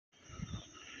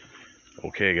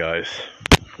Okay, guys,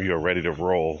 we are ready to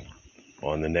roll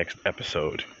on the next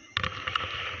episode.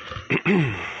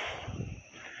 I'm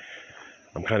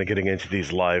kind of getting into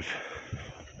these live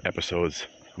episodes.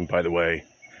 And by the way,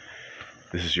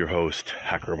 this is your host,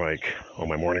 Hacker Mike, on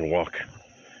my morning walk.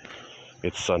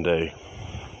 It's Sunday,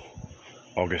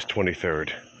 August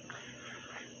 23rd,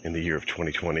 in the year of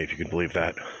 2020, if you can believe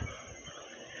that.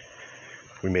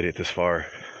 We made it this far.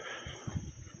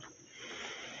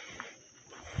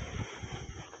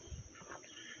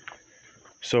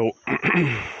 So,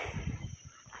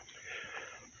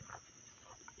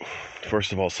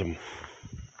 first of all, some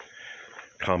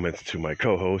comments to my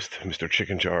co-host, Mr.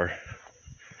 Chicken Jar,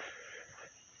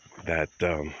 that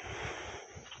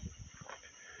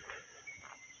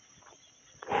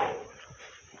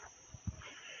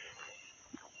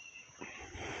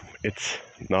it's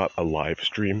not a live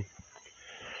stream,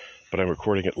 but I'm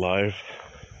recording it live,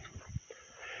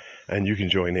 and you can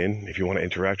join in if you want to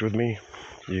interact with me.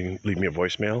 You can leave me a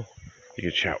voicemail, you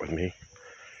can chat with me,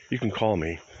 you can call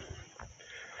me,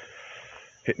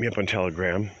 hit me up on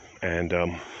Telegram, and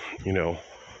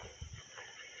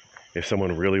if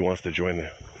someone really wants to join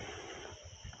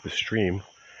the stream,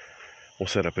 we'll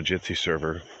set up a Jitsi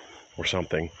server or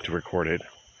something to record it.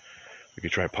 We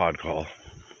could try pod call.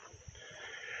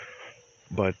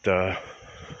 But I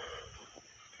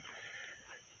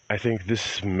think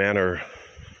this manner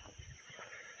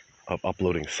of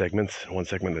uploading segments, one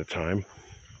segment at a time,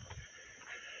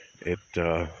 it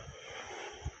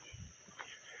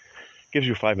gives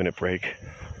you a 5-minute break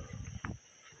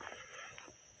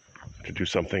to do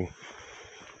something.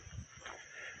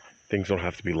 Things don't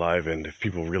have to be live, and if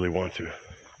people really want to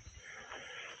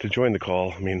join the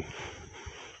call, I mean,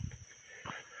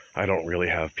 I don't really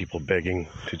have people begging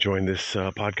to join this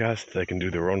podcast. They can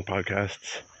do their own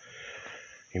podcasts.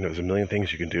 There's a million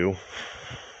things you can do.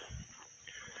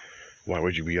 Why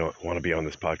would you want to be on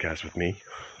this podcast with me?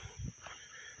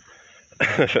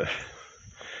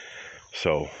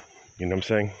 So, you know what I'm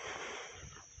saying?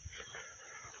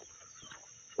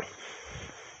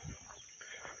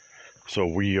 So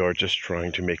we are just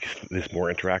trying to make this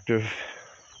more interactive.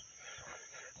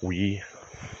 We,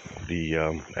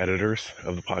 the editors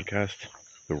of the podcast,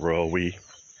 the royal we,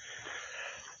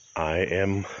 I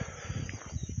am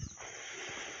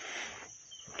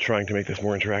trying to make this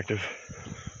more interactive.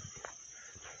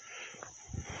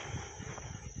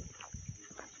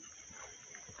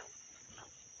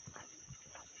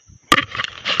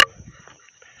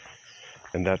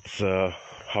 And that's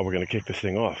how we're going to kick this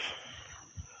thing off.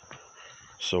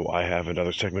 So I have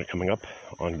another segment coming up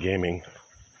on gaming.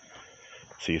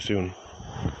 See you soon.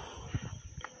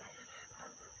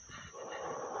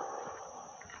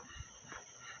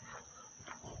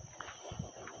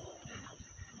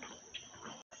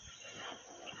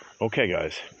 Okay,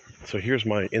 guys. So here's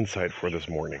my insight for this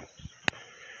morning.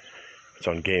 It's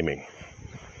on gaming.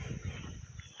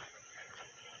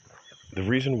 The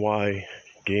reason why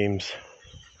games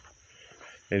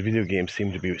and video games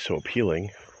seem to be so appealing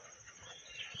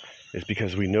is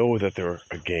because we know that they're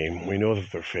a game, we know that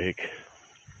they're fake,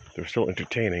 they're still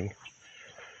entertaining,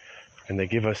 and they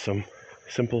give us some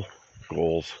simple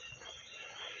goals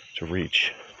to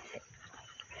reach.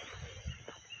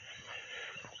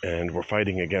 And we're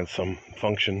fighting against some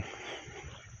function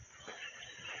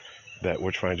that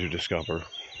we're trying to discover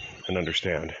and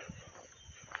understand,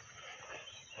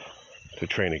 to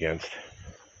train against,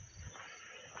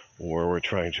 or we're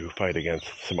trying to fight against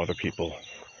some other people.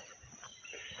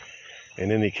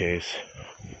 In any case,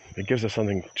 it gives us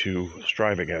something to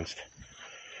strive against.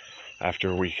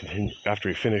 After we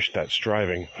finish that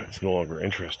striving, it's no longer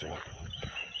interesting.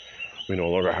 We no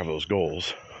longer have those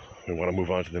goals. We want to move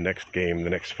on to the next game,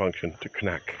 the next function to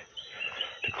crack.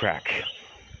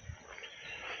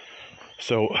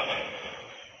 So,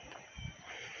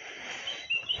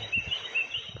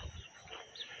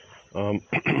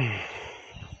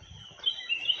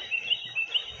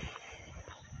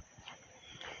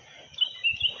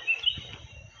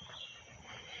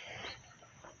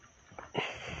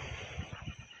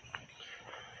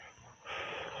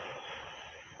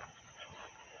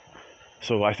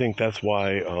 So I think that's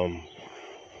why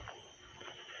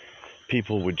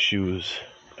people would choose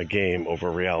a game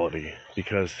over reality,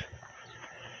 because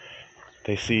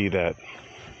they see that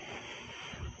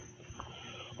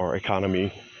our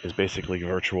economy is basically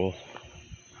virtual.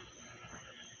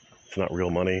 It's not real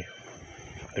money.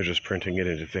 They're just printing it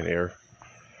into thin air.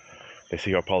 They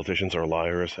see our politicians are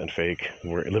liars and fake.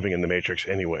 We're living in the Matrix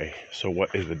anyway. So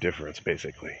what is the difference,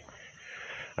 basically?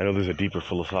 I know there's a deeper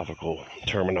philosophical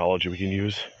terminology we can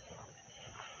use,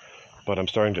 but I'm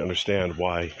starting to understand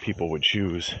why people would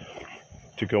choose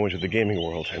to go into the gaming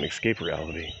world and escape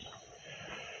reality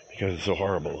because it's so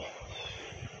horrible.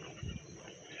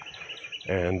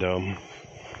 And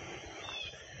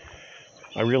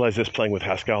I realized this playing with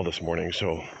Haskell this morning,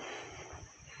 so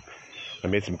I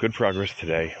made some good progress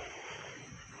today,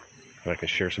 and I can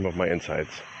share some of my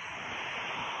insights.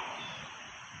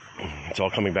 It's all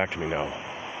coming back to me now.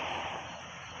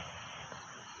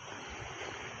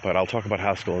 But I'll talk about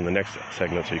Haskell in the next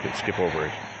segment so you can skip over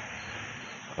it.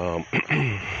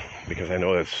 Because I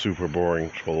know that's super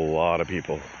boring to a lot of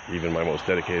people, even my most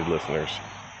dedicated listeners.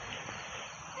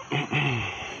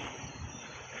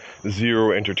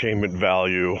 Zero entertainment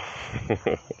value.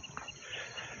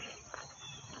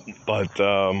 But,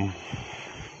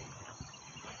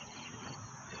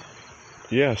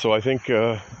 yeah, so I think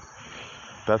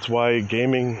that's why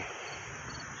gaming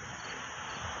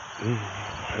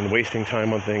and wasting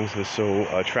time on things is so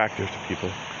attractive to people.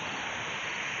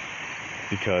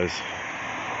 Because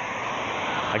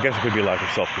I guess it could be a lack of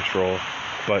self-control,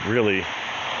 but really,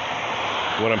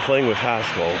 when I'm playing with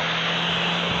Haskell,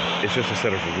 it's just a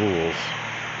set of rules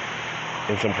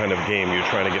in some kind of game you're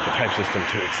trying to get the type system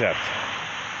to accept.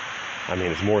 I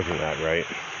mean, it's more than that, right?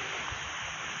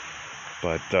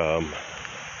 But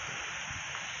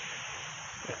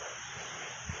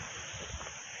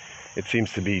it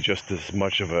seems to be just as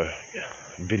much of a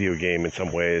video game in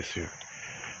some ways,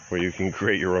 where you can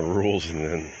create your own rules and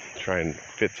then try and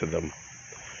fit to them,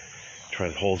 try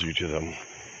and hold you to them.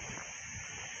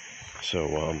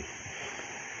 So,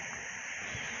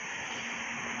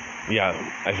 yeah,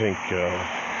 I think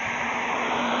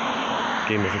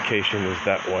gamification is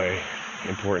that way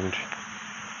important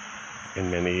in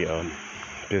many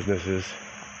businesses.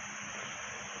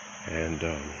 And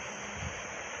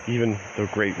even the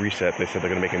Great Reset, they said they're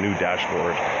going to make a new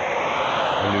dashboard,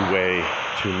 a new way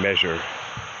to measure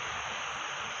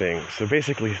things. So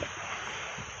basically,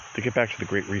 to get back to the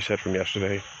Great Reset from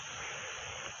yesterday,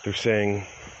 they're saying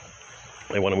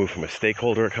they want to move from a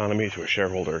stakeholder economy to a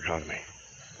shareholder economy.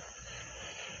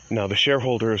 Now, the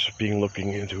shareholders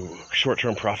looking into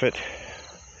short-term profit,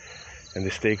 and the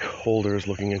stakeholders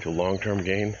looking into long-term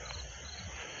gain.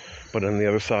 But on the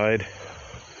other side,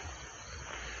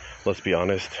 let's be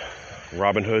honest,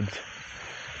 Robin Hoods,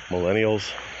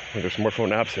 millennials, with their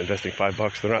smartphone apps investing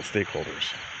 $5, they're not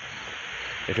stakeholders.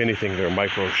 If anything, they're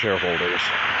micro shareholders.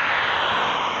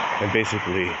 And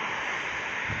basically,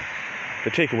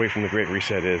 the takeaway from the Great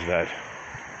Reset is that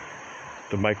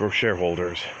the micro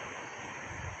shareholders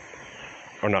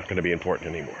are not going to be important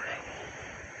anymore.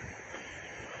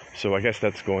 So I guess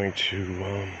that's going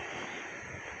to,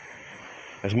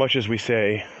 as much as we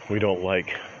say we don't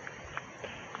like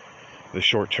the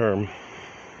short-term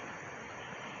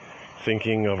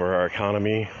thinking of our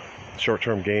economy,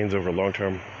 short-term gains over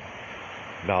long-term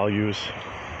values,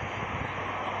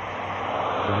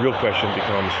 the real question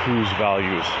becomes whose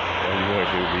values are you going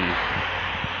to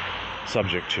be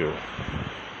subject to,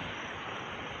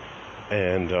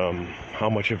 and how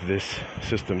much of this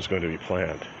system is going to be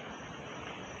planned.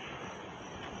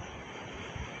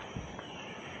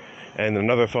 And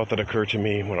another thought that occurred to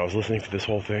me when I was listening to this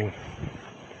whole thing,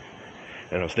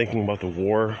 and I was thinking about the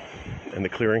war and the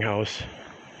clearinghouse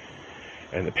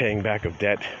and the paying back of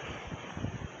debt.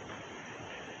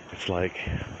 It's like,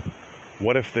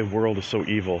 what if the world is so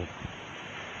evil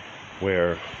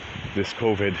where this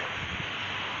COVID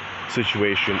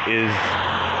situation is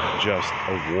just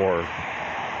a war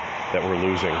that we're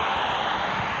losing,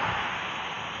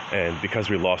 and because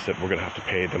we lost it, we're going to have to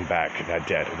pay them back that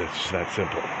debt. It's just that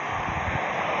simple.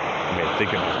 I mean,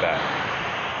 think about that.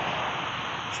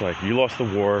 It's like, you lost the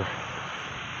war,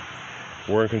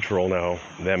 we're in control now,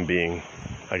 them being,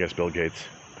 I guess, Bill Gates,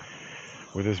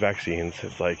 with his vaccines.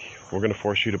 It's like, we're going to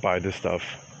force you to buy this stuff.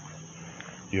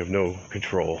 You have no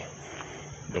control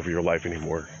over your life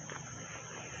anymore.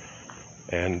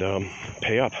 And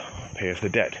pay us the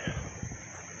debt,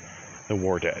 the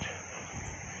war debt.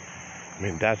 I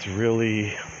mean, that's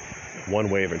really one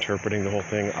way of interpreting the whole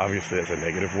thing. Obviously, that's a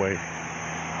negative way,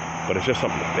 but it's just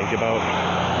something to think about.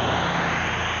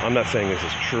 I'm not saying this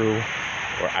is true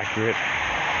or accurate,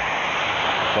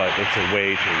 but it's a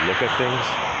way to look at things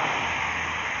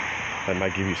that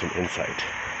might give you some insight.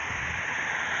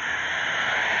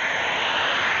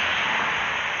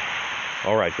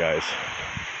 All right, guys.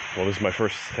 Well, this is my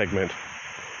first segment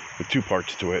with two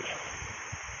parts to it.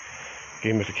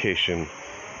 Gamification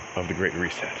of the Great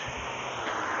Reset.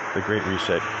 The Great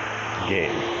Reset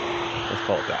game. Let's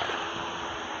call it that.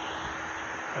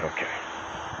 Okay.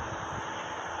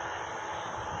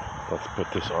 Let's put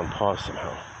this on pause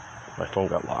somehow. My phone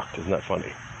got locked. Isn't that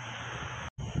funny?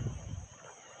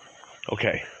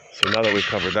 Okay, so now that we've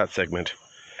covered that segment,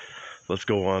 let's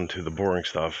go on to the boring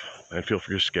stuff, and feel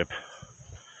free to skip.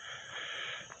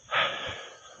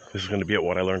 This is going to be at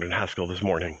what I learned in Haskell this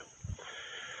morning.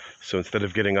 So instead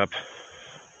of getting up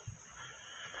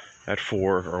at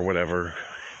 4 or whatever,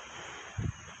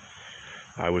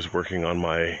 I was working on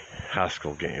my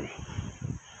Haskell game.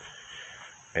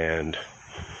 And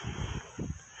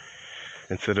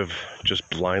instead of just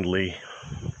blindly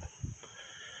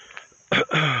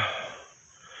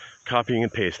copying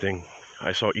and pasting,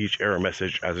 I saw each error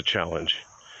message as a challenge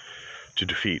to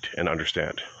defeat and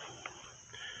understand.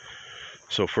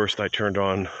 So first I turned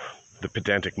on the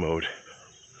pedantic mode,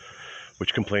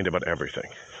 which complained about everything.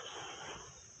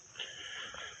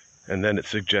 And then it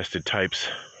suggested types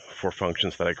for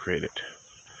functions that I created.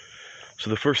 So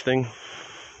the first thing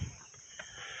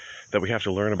that we have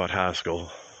to learn about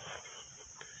Haskell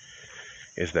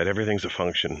is that everything's a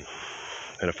function,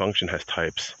 and a function has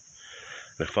types,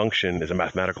 and a function is a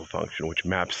mathematical function which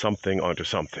maps something onto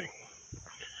something.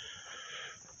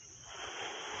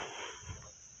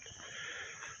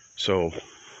 So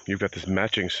you've got this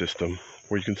matching system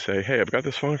where you can say, hey, I've got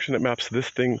this function that maps this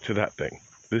thing to that thing,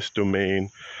 this domain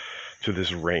to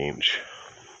this range.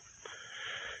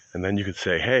 And then you could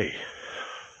say, hey,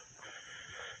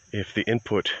 if the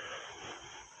input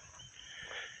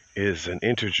is an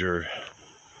integer,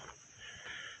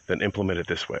 then implement it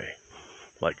this way.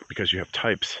 Like, because you have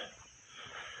types,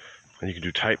 and you can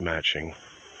do type matching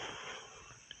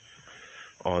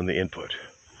on the input,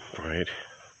 right?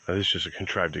 Now, this is just a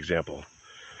contrived example.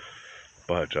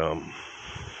 But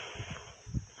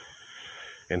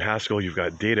in Haskell, you've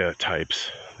got data types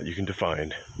that you can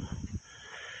define,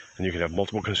 and you can have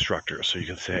multiple constructors. So you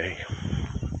can say,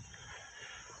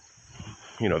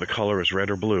 you know, the color is red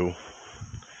or blue,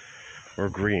 or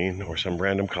green, or some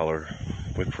random color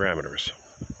with parameters.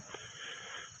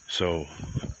 So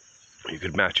you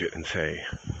could match it and say,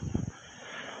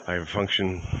 I have a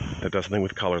function that does something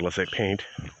with color, let's say paint,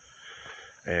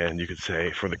 and you could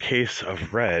say, for the case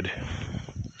of red,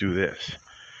 do this.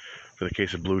 For the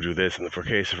case of blue, do this, and for the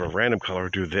case of a random color,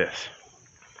 do this.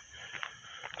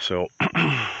 So,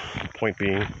 the point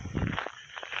being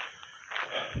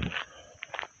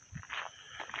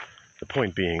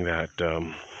that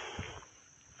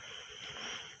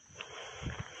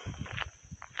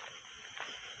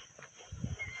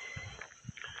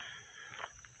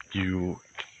you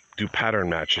do pattern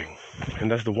matching, and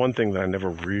that's the one thing that I never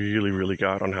really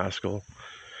got on Haskell,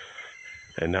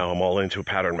 and now I'm all into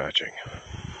pattern matching.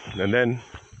 And then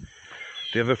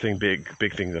the other thing,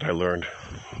 big thing that I learned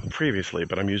previously,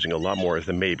 but I'm using a lot more, is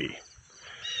the maybe.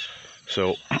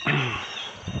 So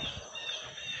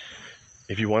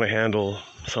if you want to handle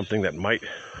something that might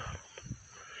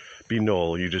be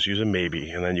null, you just use a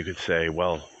maybe, and then you could say,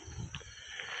 well,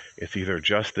 it's either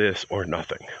just this or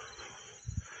nothing.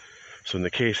 So in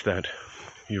the case that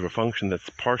you have a function that's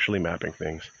partially mapping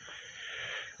things,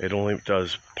 it only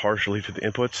does partially to the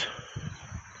inputs,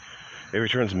 it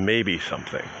returns maybe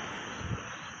something.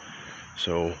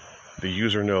 So the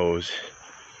user knows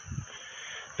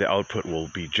the output will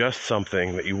be just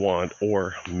something that you want,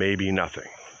 or maybe nothing.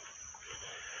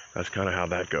 That's kind of how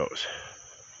that goes.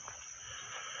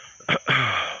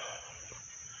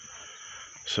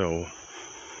 So,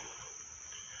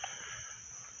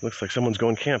 looks like someone's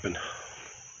going camping.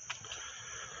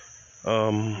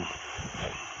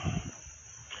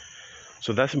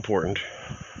 So that's important.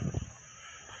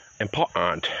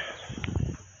 Important.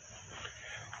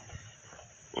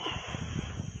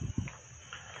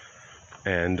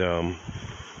 And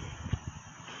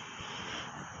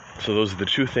so those are the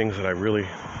two things that I really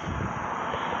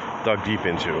dug deep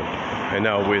into. And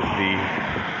now with the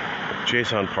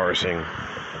JSON parsing,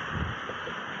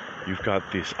 you've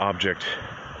got this object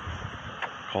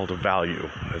called a value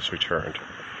that's returned.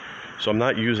 So I'm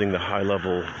not using the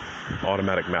high-level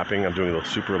automatic mapping. I'm doing the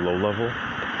super low-level,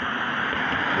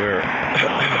 where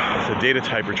the data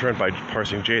type returned by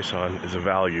parsing JSON is a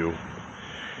value,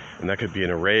 and that could be an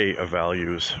array of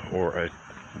values, or a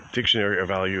dictionary of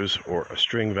values, or a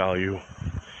string value,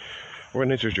 or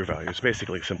an integer value. It's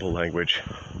basically simple language.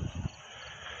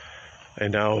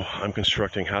 And now I'm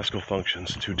constructing Haskell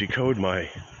functions to decode my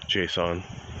JSON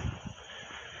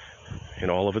in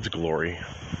all of its glory.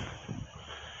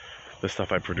 The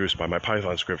stuff I produced by my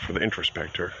Python script for the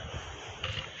introspector,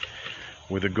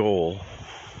 with a goal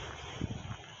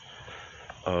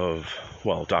of,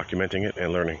 well, documenting it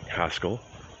and learning Haskell.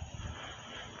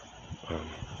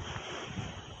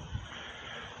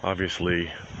 Obviously,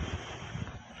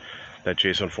 that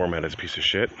JSON format is a piece of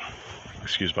shit.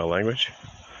 Excuse my language.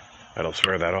 I don't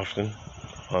swear that often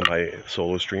on my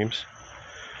solo streams,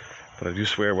 but I do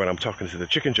swear when I'm talking to the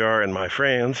chicken jar and my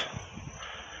friends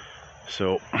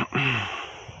So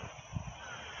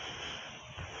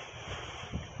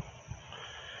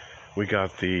we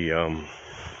got the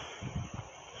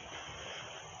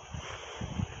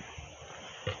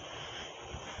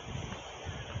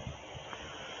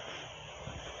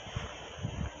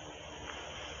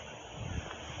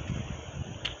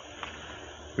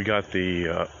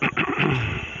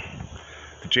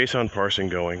the JSON parsing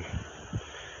going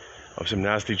of some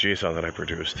nasty JSON that I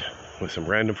produced with some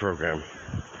random program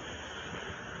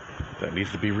that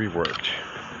needs to be reworked,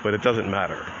 but it doesn't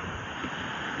matter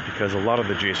because a lot of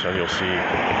the JSON you'll see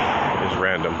is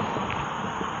random,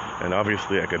 and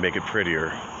obviously I could make it prettier,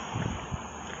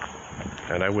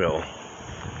 and I will.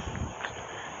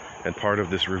 And part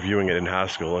of this reviewing it in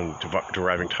Haskell and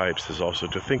deriving types is also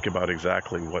to think about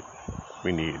exactly what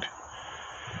we need.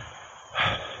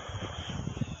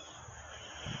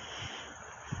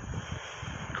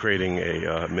 Creating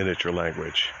a miniature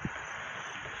language.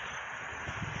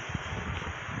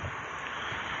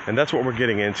 And that's what we're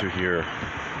getting into here,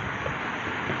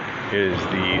 is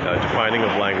the defining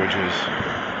of languages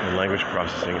and language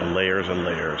processing and layers and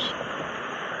layers.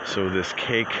 So this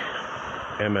cake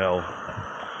ML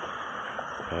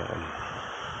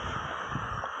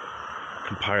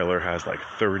compiler has like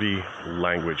 30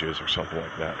 languages or something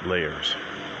like that, layers.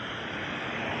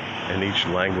 And each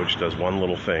language does one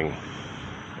little thing,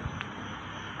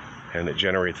 and it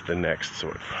generates the next.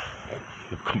 So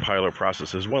the compiler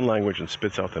processes one language and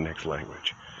spits out the next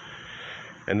language.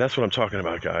 And that's what I'm talking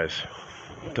about, guys.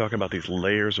 I'm talking about these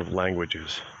layers of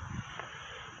languages.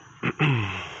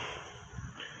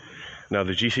 Now,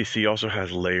 the GCC also has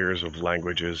layers of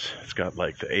languages. It's got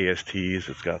like the ASTs,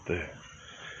 it's got the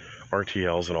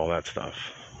RTLs and all that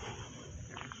stuff.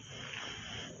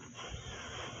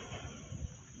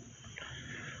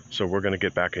 So we're going to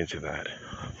get back into that.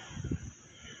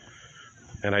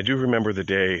 And I do remember the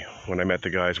day when I met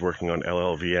the guys working on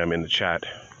LLVM in the chat,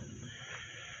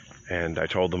 and I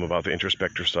told them about the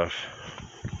introspector stuff.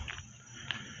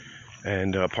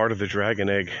 And part of the dragon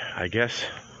egg, I guess,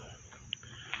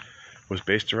 was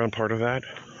based around part of that.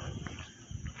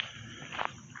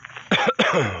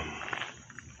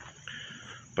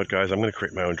 But guys, I'm going to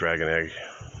create my own dragon egg.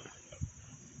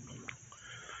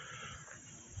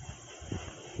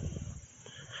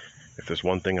 If there's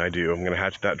one thing I do, I'm going to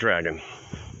hatch that dragon.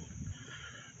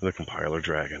 The compiler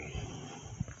dragon.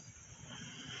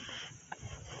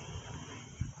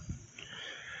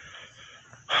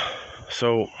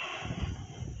 So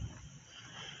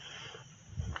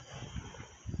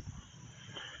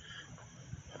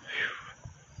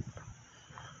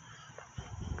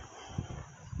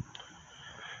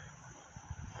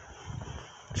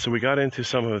we got into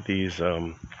some of these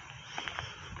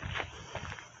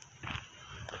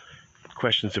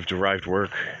questions of derived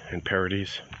work and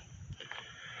parodies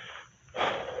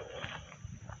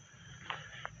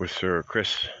with Sir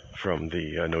Chris from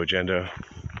the No Agenda.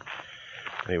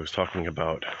 And he was talking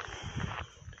about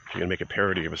if you're going to make a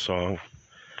parody of a song,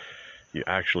 you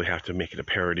actually have to make it a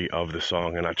parody of the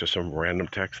song and not just some random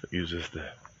text that uses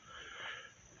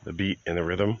the beat and the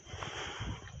rhythm.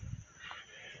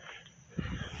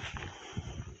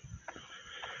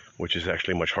 Which is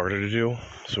actually much harder to do.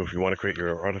 So if you want to create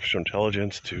your artificial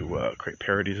intelligence to create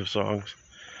parodies of songs,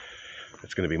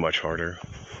 it's going to be much harder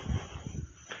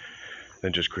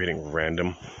than just creating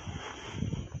random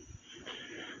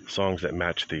songs that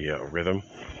match the rhythm.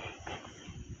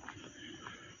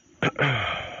 Because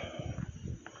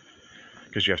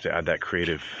you have to add that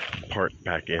creative part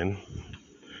back in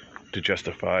to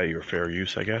justify your fair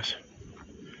use, I guess.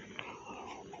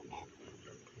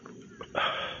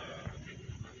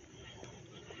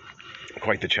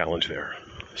 Quite the challenge there.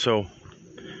 So,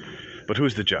 but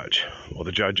who's the judge? Well,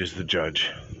 the judge is the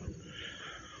judge.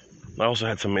 I also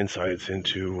had some insights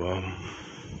into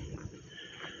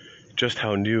just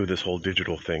how new this whole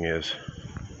digital thing is,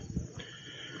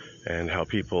 and how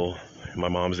people my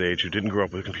mom's age who didn't grow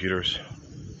up with computers,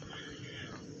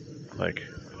 like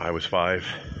I was 40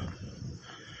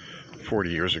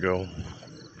 years ago,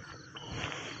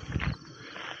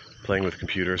 playing with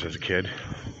computers as a kid.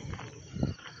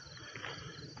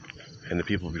 And the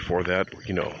people before that,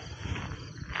 you know,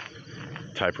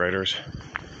 typewriters.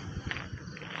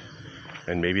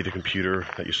 And maybe the computer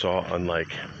that you saw on like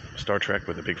Star Trek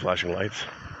with the big flashing lights.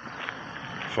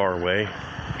 Far away,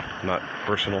 not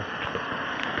personal.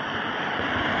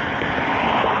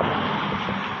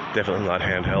 Definitely not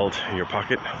handheld in your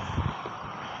pocket.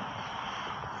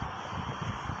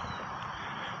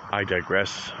 I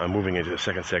digress. I'm moving into the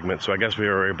second segment, so I guess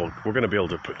we're going to be able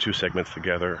to put two segments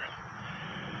together.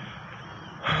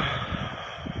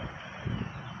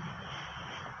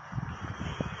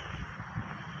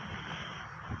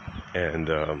 And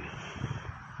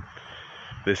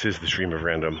this is the stream of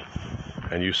random,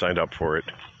 and you signed up for it.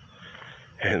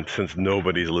 And since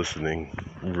nobody's listening,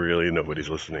 really nobody's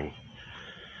listening,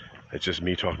 it's just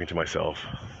me talking to myself.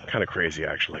 Kind of crazy,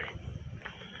 actually.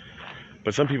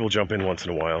 But some people jump in once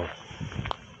in a while,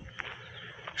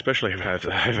 especially if I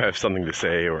have something to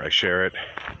say or I share it.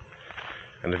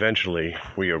 And eventually,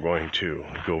 we are going to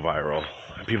go viral.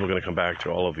 And people are going to come back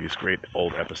to all of these great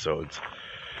old episodes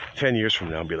 10 years from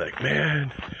now and be like,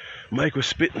 man, Mike was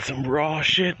spitting some raw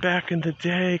shit back in the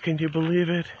day. Can you believe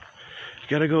it? You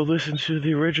got to go listen to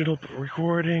the original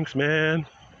recordings, man.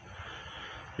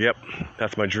 Yep,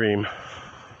 that's my dream.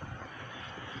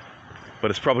 But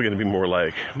it's probably going to be more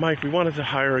like, Mike, we wanted to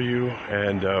hire you,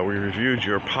 and we reviewed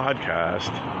your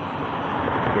podcast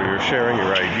where you're sharing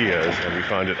your ideas, and we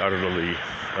found it utterly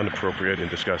inappropriate and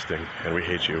disgusting, and we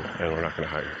hate you, and we're not going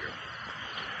to hire you.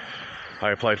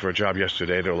 I applied for a job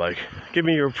yesterday. They're like, give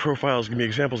me your profiles, give me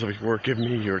examples of your work, give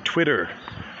me your Twitter.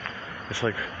 It's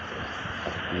like,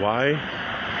 why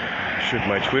should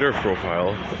my Twitter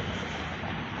profile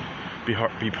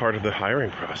be part of the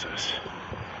hiring process?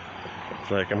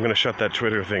 It's like, I'm going to shut that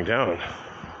Twitter thing down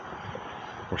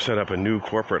or set up a new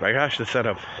corporate. I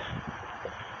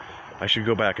should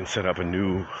go back and set up a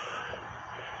new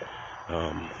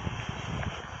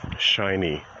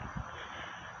shiny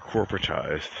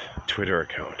corporatized Twitter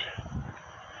account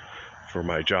for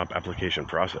my job application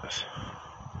process.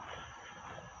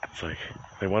 It's like,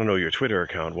 they want to know your Twitter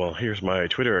account. Well, here's my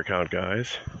Twitter account,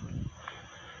 guys.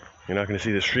 You're not going to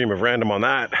see the stream of random on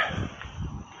that.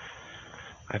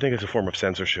 I think it's a form of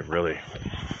censorship, really.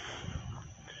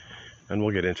 And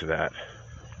we'll get into that.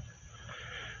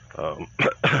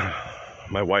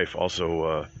 My wife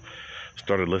also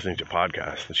started listening to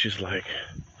podcasts, and she's like,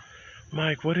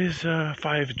 Mike, what is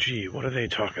 5G? What are they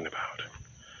talking about?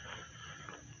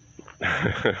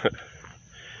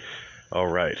 All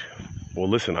right. Well,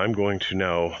 listen, I'm going to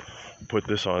now put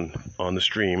this on the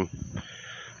stream,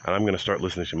 and I'm going to start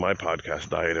listening to my podcast,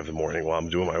 Diet of the Morning, while I'm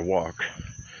doing my walk,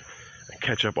 and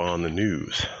catch up on the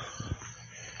news.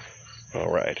 All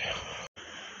right.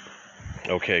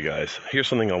 Okay, guys, here's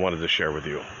something I wanted to share with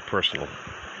you, personal.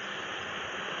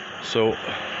 So,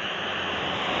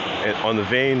 on the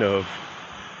vein of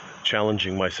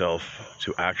challenging myself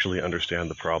to actually understand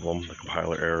the problem, the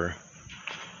compiler error,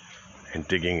 and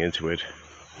digging into it,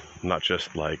 not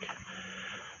just like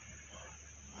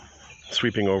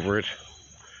sweeping over it,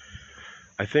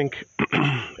 I think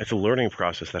it's a learning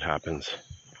process that happens,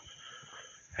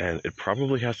 and it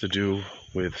probably has to do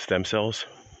with stem cells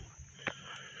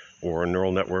or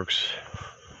neural networks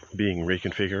being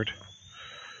reconfigured.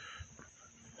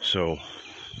 So,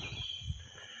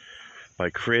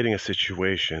 by creating a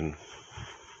situation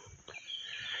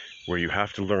where you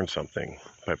have to learn something,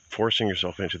 by forcing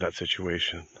yourself into that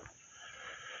situation,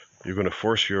 you're going to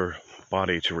force your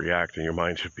body to react and your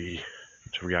mind to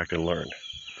react and learn.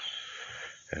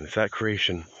 And it's that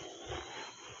creation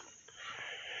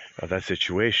of that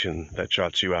situation that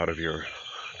jots you out of your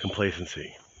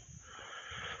complacency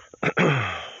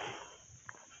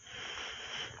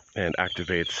and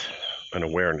activates an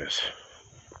awareness.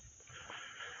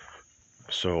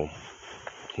 So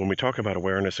when we talk about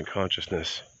awareness and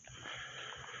consciousness,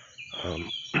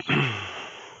 and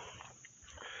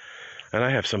I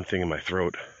have something in my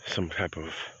throat, some type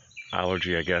of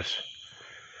allergy, I guess,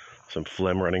 some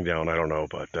phlegm running down, I don't know,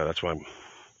 but that's why I'm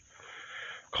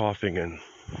coughing and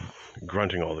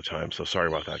grunting all the time, so sorry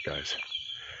about that, guys.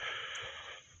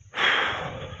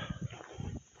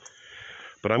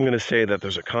 But I'm going to say that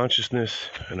there's a consciousness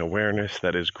and awareness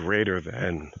that is greater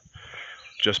than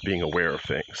just being aware of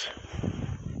things.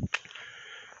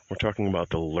 We're talking about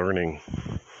the learning,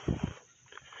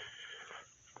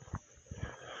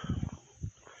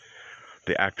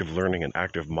 the active learning and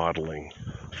active modeling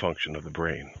function of the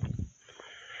brain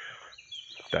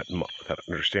that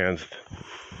understands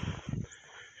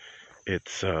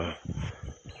its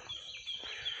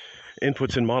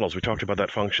inputs and models. We talked about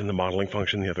that function, the modeling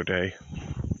function, the other day.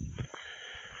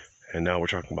 And now we're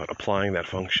talking about applying that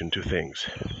function to things.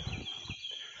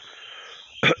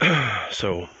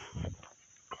 So,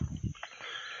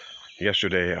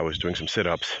 yesterday I was doing some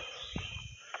sit-ups,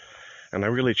 and I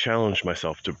really challenged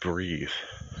myself to breathe.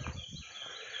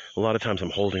 A lot of times I'm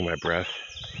holding my breath.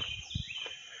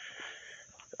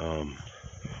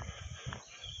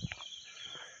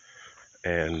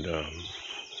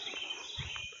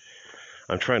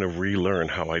 I'm trying to relearn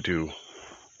how I do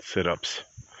sit-ups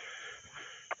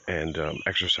and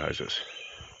exercises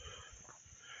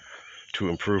to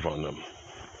improve on them,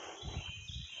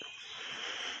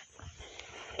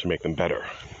 to make them better.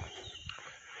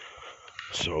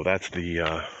 So that's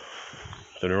the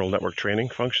neural network training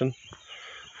function.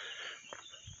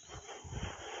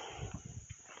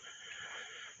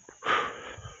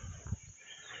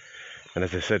 And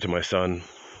as I said to my son,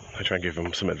 I try and give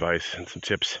him some advice and some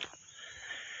tips.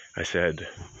 I said,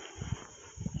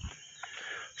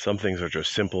 some things are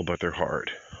just simple, but they're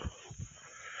hard.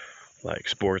 Like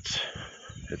sports,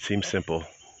 it seems simple.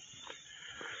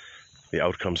 The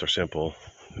outcomes are simple.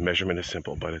 The measurement is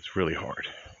simple, but it's really hard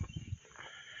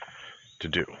to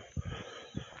do.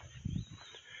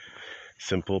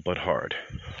 Simple, but hard.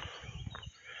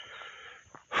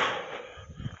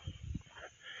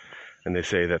 And they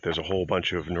say that there's a whole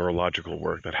bunch of neurological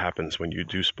work that happens when you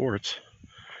do sports.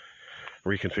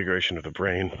 Reconfiguration of the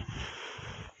brain.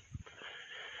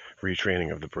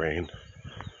 Retraining of the brain.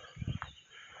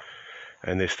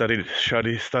 And they study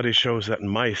shows that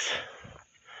mice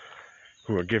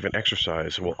who are given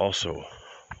exercise will also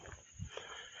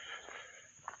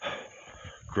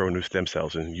grow new stem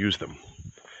cells and use them.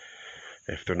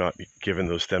 If they're not given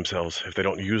those stem cells, if they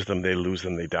don't use them, they lose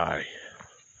them, they die.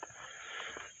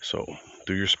 So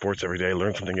do your sports every day,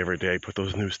 learn something every day, put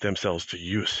those new stem cells to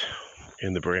use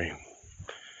in the brain.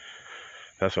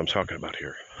 That's what I'm talking about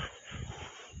here.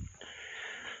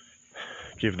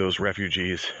 Give those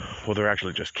refugees, well, they're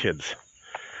actually just kids,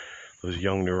 those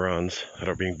young neurons that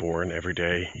are being born every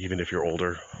day, even if you're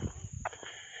older,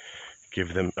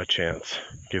 give them a chance,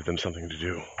 give them something to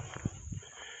do.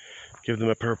 Give them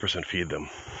a purpose and feed them.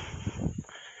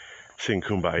 Sing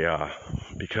Kumbaya,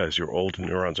 because your old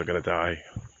neurons are going to die.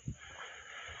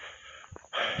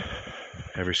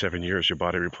 Every 7 years, your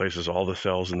body replaces all the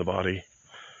cells in the body.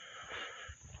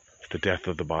 It's the death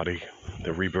of the body,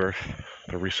 the rebirth,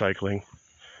 the recycling.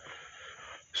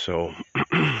 So,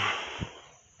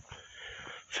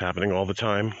 it's happening all the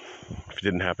time. If it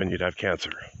didn't happen, you'd have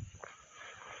cancer.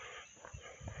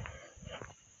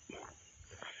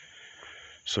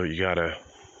 So you gotta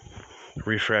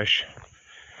refresh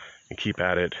and keep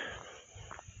at it.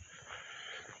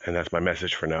 And that's my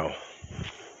message for now.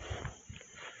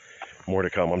 More to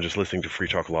come. I'm just listening to Free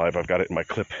Talk Live. I've got it in my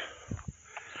clip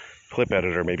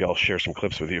editor. Maybe I'll share some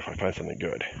clips with you if I find something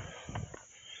good.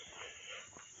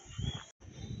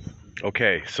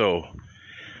 Okay, so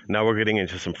now we're getting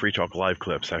into some Free Talk Live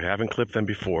clips. I haven't clipped them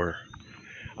before.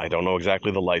 I don't know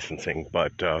exactly the licensing,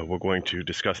 but we're going to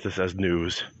discuss this as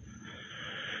news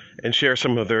and share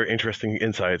some of their interesting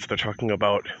insights. They're talking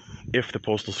about if the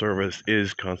Postal Service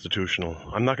is constitutional.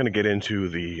 I'm not going to get into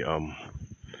the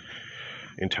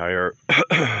entire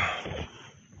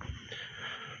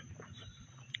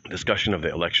discussion of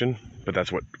the election, but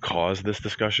that's what caused this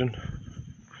discussion.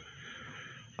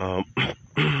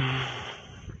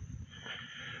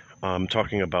 I'm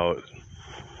talking about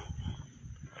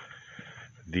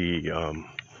the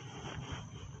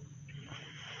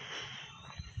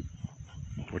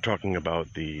we're talking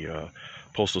about the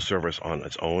Postal Service on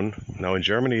its own. Now in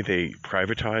Germany, they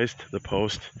privatized the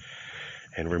post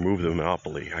and removed the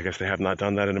monopoly. I guess they have not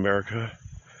done that in America.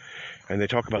 And they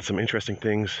talk about some interesting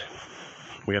things.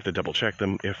 We have to double check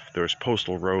them if there's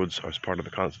postal roads as part of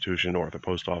the Constitution or the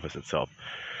post office itself.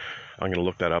 I'm going to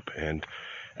look that up and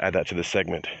add that to this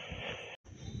segment.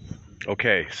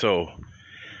 Okay, so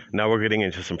now we're getting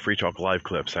into some Free Talk Live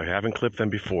clips. I haven't clipped them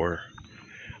before.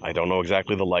 I don't know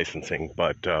exactly the licensing,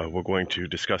 but we're going to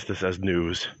discuss this as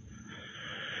news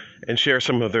and share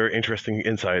some of their interesting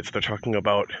insights. They're talking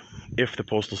about if the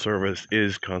Postal Service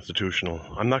is constitutional.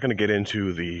 I'm not going to get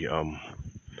into the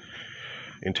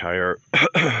entire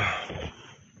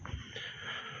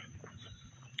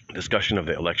discussion of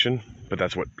the election, but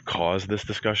that's what caused this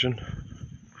discussion.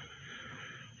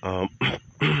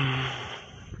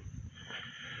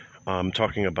 I'm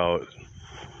talking about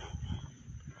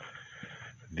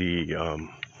the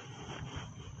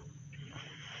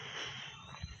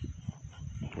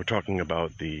we're talking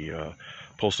about the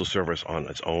Postal Service on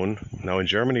its own. Now in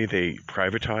Germany, they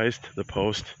privatized the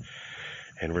post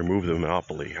and removed the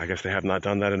monopoly. I guess they have not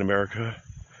done that in America.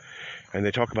 And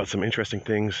they talk about some interesting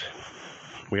things.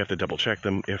 We have to double check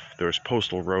them if there's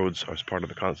postal roads as part of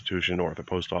the Constitution or the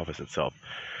post office itself.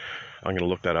 I'm going to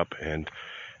look that up and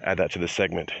add that to this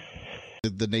segment.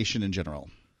 The nation in general.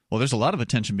 Well, there's a lot of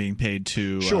attention being paid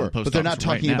to sure, post but they're not office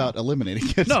talking right now. about eliminating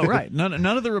it. No, right. None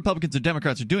of the Republicans or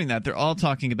Democrats are doing that. They're all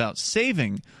talking about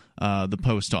saving the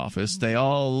post office. They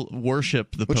all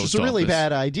worship the post office. Which is a really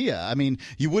bad idea. I mean,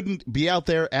 you wouldn't be out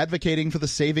there advocating for the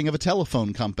saving of a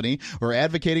telephone company or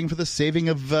advocating for the saving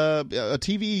of a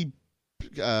TV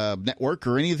network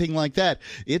or anything like that.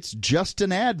 It's just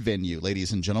an ad venue,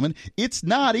 ladies and gentlemen. It's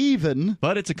not even.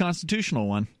 But it's a constitutional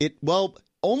one.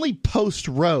 only post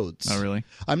roads. Oh, really?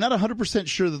 I'm not 100%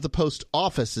 sure that the post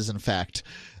office is, in fact,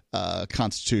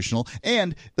 constitutional.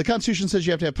 And the Constitution says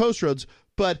you have to have post roads,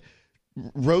 but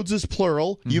roads is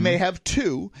plural. Mm-hmm. You may have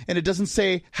two, and it doesn't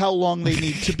say how long they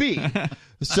need to be.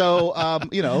 So,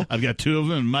 I've got two of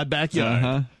them in my backyard.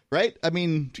 Uh-huh. Right? I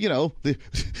mean, the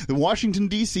Washington,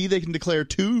 D.C., they can declare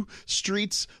two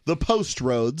streets the post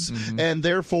roads, and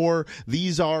therefore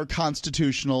these are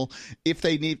constitutional. If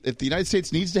the United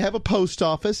States needs to have a post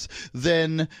office,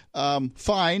 then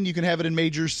fine, you can have it in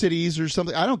major cities or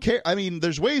something. I don't care. I mean,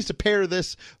 there's ways to pare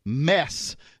this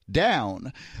mess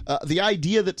down. The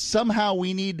idea that somehow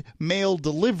we need mail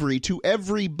delivery to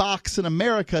every box in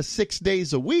America 6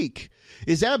 days a week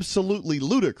is absolutely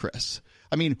ludicrous.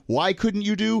 I mean, why couldn't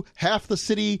you do half the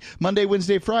city Monday,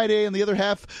 Wednesday, Friday, and the other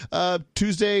half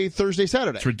Tuesday, Thursday,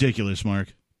 Saturday? It's ridiculous,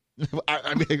 Mark.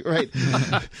 I mean, right.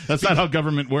 That's not how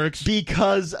government works.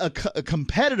 Because a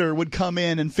competitor would come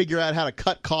in and figure out how to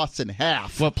cut costs in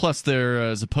half. Well, plus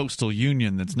there is a postal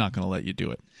union that's not going to let you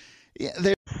do it.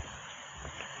 Yeah,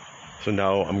 So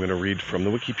now I'm going to read from the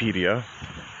Wikipedia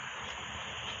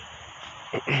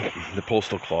the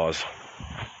Postal Clause.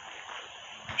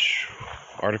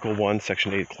 Article 1,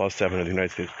 Section 8, Clause 7 of the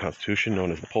United States Constitution,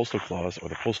 known as the Postal Clause or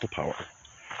the Postal Power,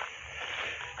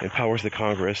 empowers the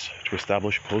Congress to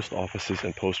establish post offices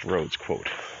and post roads, quote.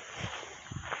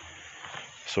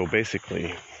 So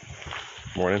basically,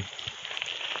 morning,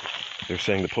 they're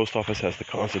saying the post office has the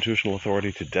constitutional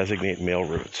authority to designate mail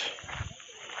routes.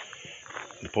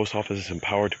 The post office is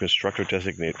empowered to construct or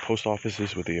designate post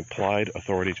offices with the implied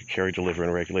authority to carry, deliver,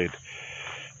 and regulate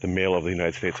the mail of the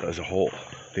United States as a whole.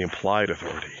 The implied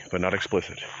authority, but not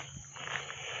explicit.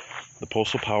 The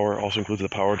postal power also includes the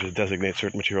power to designate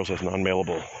certain materials as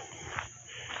non-mailable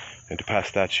and to pass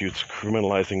statutes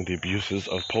criminalizing the abuses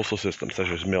of postal systems, such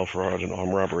as mail fraud and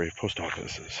armed robbery of post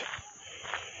offices.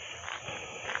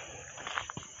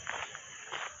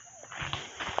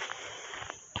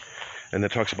 And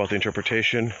that talks about the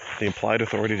interpretation. The implied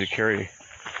authority to carry.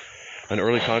 An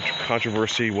early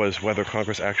controversy was whether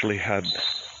Congress actually had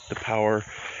the power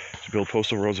to build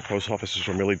postal roads or post offices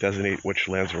or merely designate which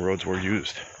lands and roads were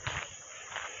used.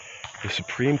 The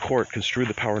Supreme Court construed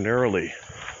the power narrowly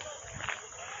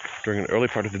during an early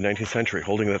part of the 19th century,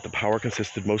 holding that the power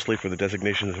consisted mostly for the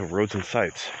designations of roads and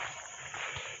sites,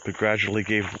 but gradually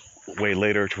gave way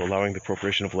later to allowing the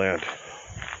appropriation of land.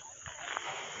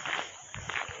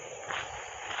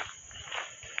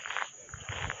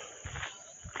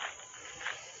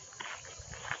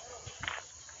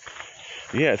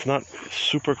 Yeah, it's not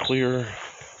super clear.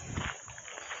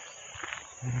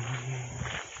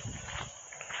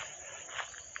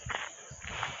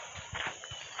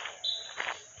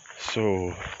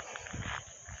 So,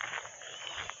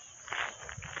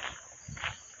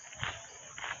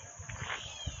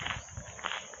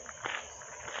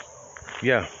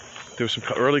 yeah, there was some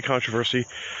early controversy.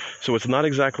 So it's not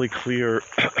exactly clear,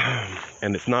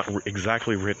 and it's not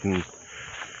exactly written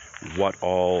what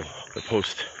all the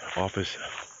post office,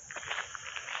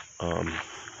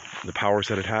 the powers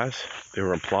that it has. They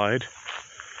were implied,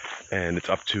 and it's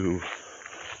up to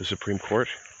the Supreme Court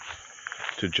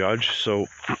to judge. So,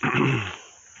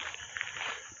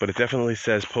 but it definitely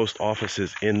says post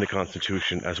offices in the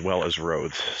Constitution as well as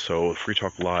roads. So Free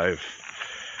Talk Live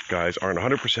guys aren't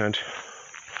 100%,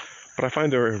 but I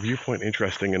find their viewpoint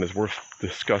interesting and is worth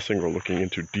discussing or looking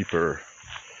into deeper.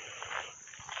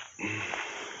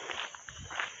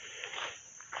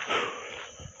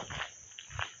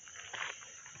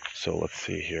 So let's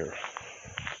see here.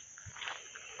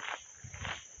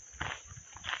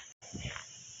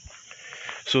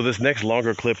 So this next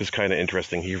longer clip is kind of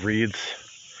interesting. He reads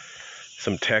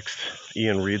some text.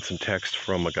 Ian reads some text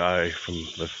from a guy from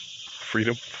the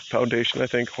Freedom Foundation, I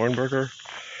think, Hornberger.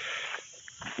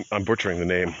 I'm butchering the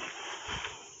name.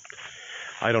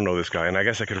 I don't know this guy, and I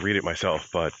guess I could read it myself,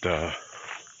 but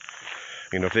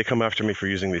if they come after me for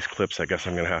using these clips, I guess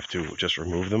I'm going to have to just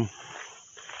remove them.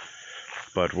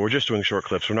 But we're just doing short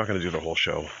clips. We're not going to do the whole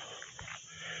show.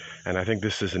 And I think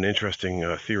this is an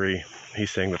interesting theory.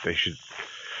 He's saying that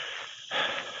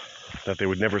they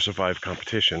would never survive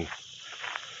competition.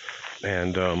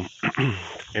 And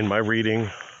in my reading,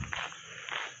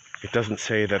 it doesn't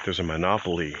say that there's a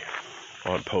monopoly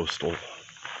on postal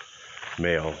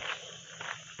mail.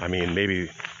 I mean, maybe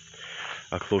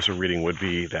a closer reading would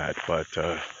be that, but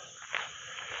the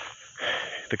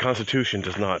Constitution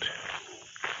does not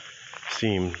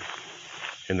seem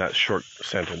in that short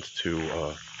sentence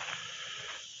to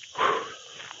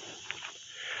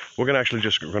we're going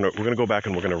to go back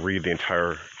and we're going to read the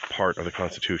entire part of the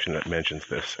Constitution that mentions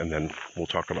this, and then we'll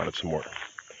talk about it some more.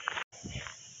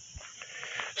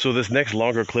 So this next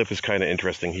longer clip is kind of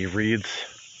interesting. He reads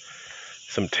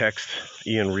some text.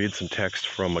 Ian reads some text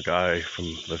from a guy from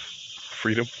the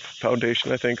Freedom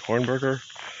Foundation, I think, Hornberger.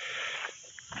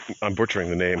 I'm butchering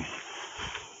the name.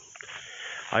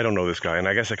 I don't know this guy, and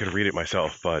I guess I could read it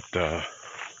myself, but,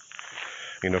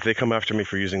 if they come after me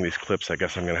for using these clips, I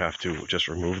guess I'm going to have to just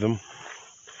remove them.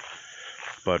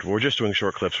 But we're just doing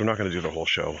short clips. We're not going to do the whole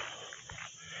show.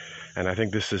 And I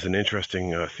think this is an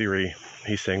interesting theory.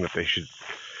 He's saying that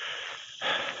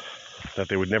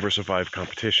they would never survive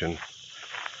competition.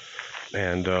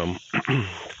 And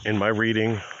in my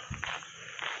reading,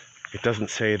 it doesn't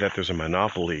say that there's a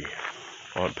monopoly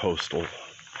on postal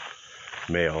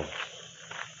mail.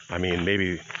 I mean,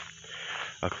 maybe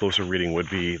a closer reading would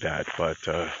be that, but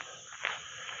the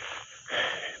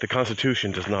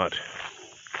Constitution does not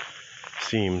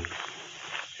seem,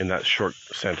 in that short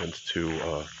sentence,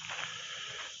 to.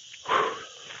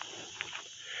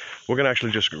 We're going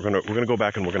to go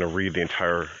back and we're going to read the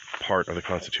entire part of the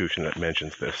Constitution that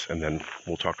mentions this, and then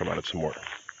we'll talk about it some more.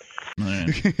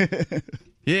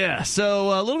 Yeah,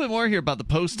 so a little bit more here about the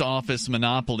post office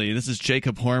monopoly. This is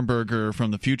Jacob Hornberger from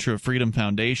the Future of Freedom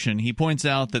Foundation. He points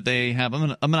out that they have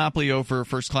a monopoly over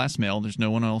first-class mail. There's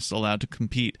no one else allowed to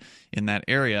compete in that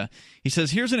area. He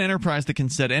says, here's an enterprise that can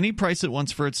set any price it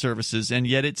wants for its services, and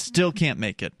yet it still can't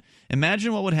make it.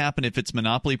 Imagine what would happen if its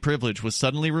monopoly privilege was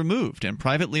suddenly removed and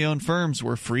privately owned firms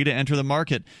were free to enter the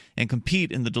market and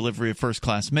compete in the delivery of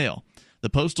first-class mail. The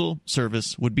Postal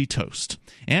Service would be toast.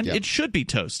 And it should be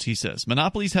toast, he says.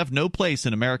 Monopolies have no place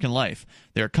in American life.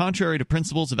 They are contrary to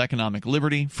principles of economic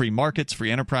liberty, free markets,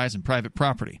 free enterprise, and private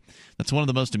property. That's one of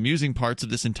the most amusing parts of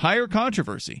this entire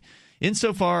controversy.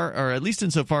 Insofar, or at least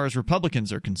insofar as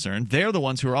Republicans are concerned, they're the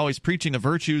ones who are always preaching the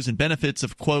virtues and benefits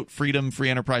of, quote, freedom, free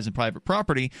enterprise, and private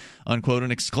property, unquote,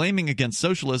 and exclaiming against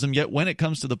socialism. Yet when it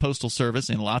comes to the Postal Service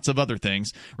and lots of other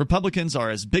things, Republicans are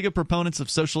as big a proponents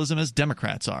of socialism as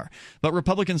Democrats are. But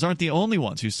Republicans aren't the only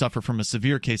ones who suffer from a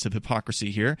severe case of hypocrisy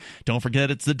here. Don't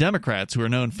forget it's the Democrats who are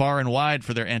known far and wide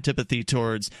for their antipathy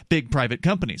towards big private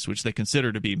companies, which they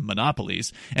consider to be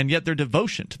monopolies, and yet their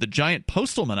devotion to the giant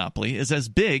postal monopoly is as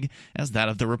big as that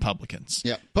of the Republicans.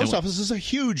 Yeah, Post Office is a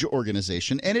huge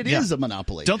organization, and it is a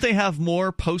monopoly. Don't they have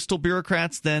more postal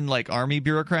bureaucrats than, like, Army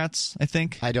bureaucrats, I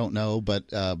think? I don't know, but,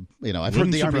 I've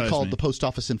heard the Army called the Post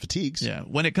Office in fatigues. Yeah.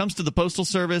 When it comes to the Postal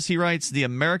Service, he writes, the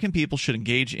American people should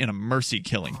engage in a mercy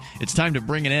killing. It's time to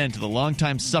bring an end to the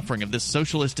long-time suffering of this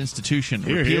socialist institution.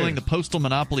 Repealing the postal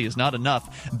monopoly is not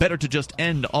enough. Better to just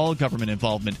end all government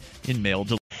involvement in mail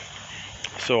delivery.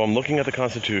 So I'm looking at the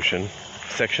Constitution,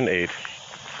 Section 8,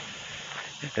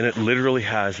 and it literally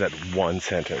has that one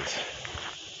sentence.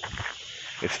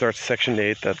 It starts Section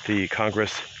 8 that the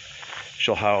Congress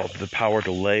shall have the power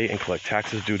to lay and collect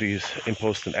taxes, duties,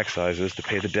 imposts, and excises, to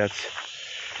pay the debts,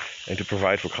 and to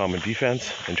provide for common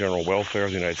defense and general welfare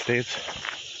of the United States.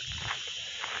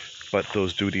 But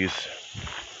those duties,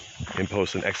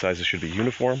 imposts, and excises should be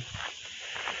uniform.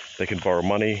 They can borrow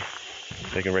money.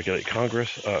 They can regulate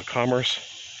commerce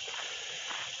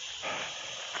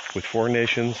with foreign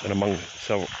nations and among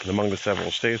the several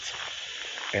states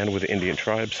and with the Indian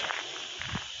tribes.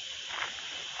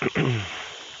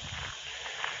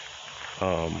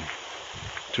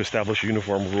 To establish a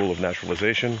uniform rule of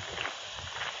naturalization.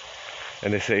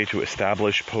 And they say to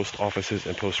establish post offices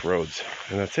and post roads.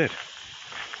 And that's it.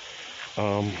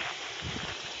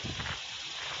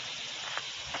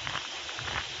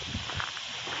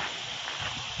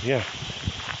 Yeah,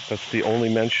 that's the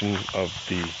only mention of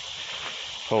the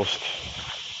post.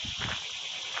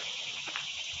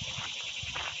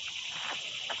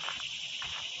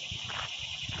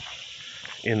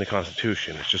 In the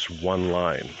Constitution. It's just one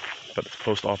line, but it's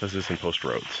post offices and post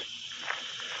roads.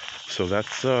 So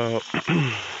that's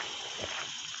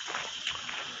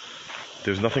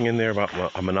there's nothing in there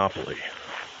about a monopoly.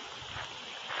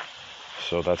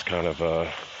 So that's kind of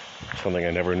something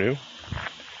I never knew.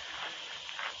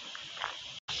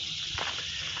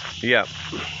 Yeah,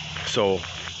 so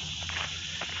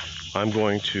I'm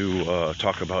going to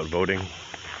talk about voting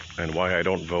and why I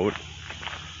don't vote.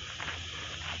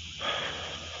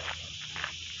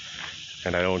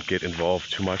 And I don't get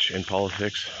involved too much in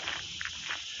politics.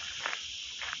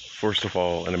 First of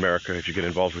all, in America, if you get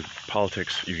involved with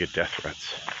politics, you get death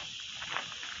threats.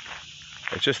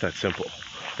 It's just that simple.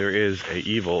 There is an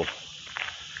evil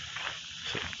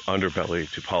underbelly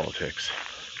to politics.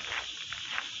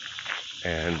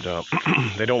 And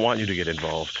they don't want you to get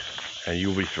involved. And you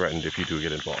will be threatened if you do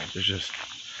get involved. It's just...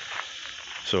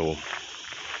 So,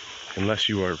 unless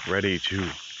you are ready to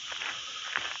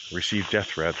receive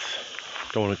death threats,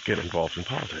 don't get involved in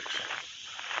politics.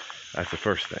 That's the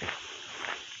first thing.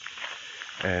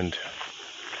 And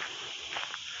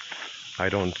I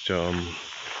don't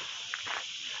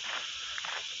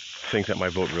think that my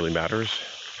vote really matters.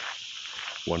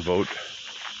 One vote.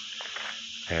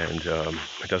 And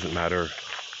it doesn't matter.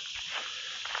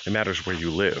 It matters where you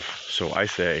live. So I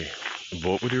say,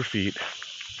 vote with your feet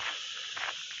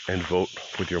and vote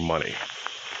with your money.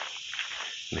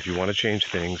 And if you want to change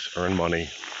things, earn money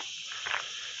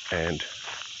and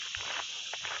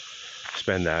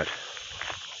spend that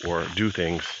or do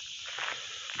things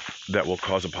that will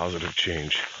cause a positive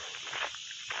change.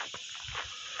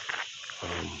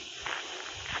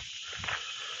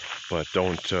 But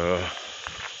don't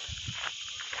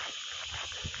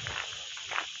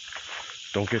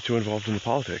get too involved in the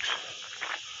politics.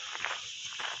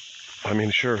 I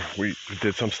mean, sure, we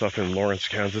did some stuff in Lawrence,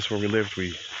 Kansas, where we lived.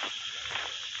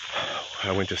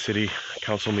 I went to city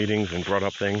council meetings and brought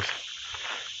up things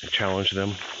and challenged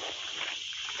them.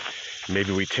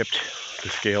 Maybe we tipped the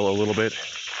scale a little bit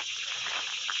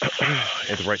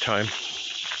at the right time,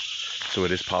 so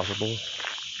it is possible.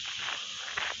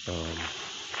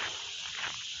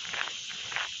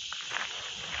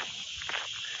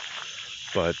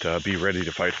 But be ready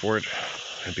to fight for it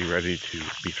and be ready to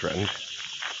be threatened.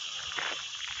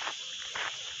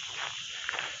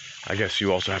 I guess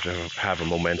you also have to have a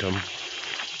momentum.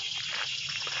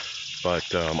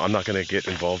 But I'm not going to get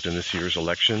involved in this year's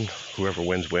election. Whoever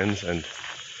wins, wins. And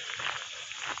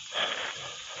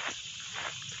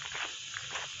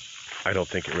I don't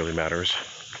think it really matters.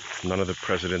 None of the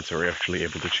presidents are actually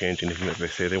able to change anything that they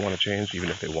say they want to change, even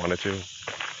if they wanted to.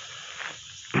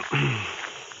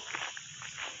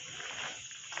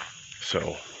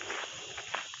 So,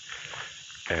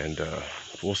 and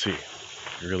we'll see.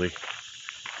 You really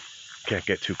can't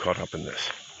get too caught up in this.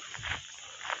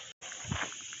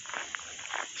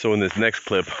 So in this next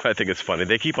clip, I think it's funny.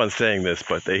 They keep on saying this,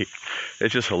 but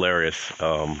it's just hilarious.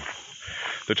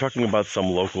 They're talking about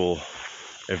some local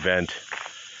event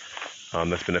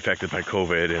that's been affected by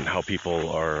COVID and how people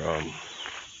are,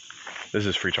 this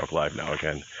is Free Talk Live now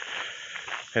again,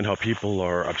 and how people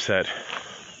are upset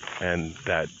and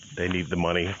that they need the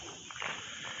money.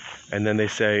 And then they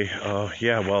say,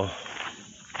 yeah, well,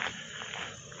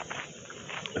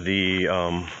 the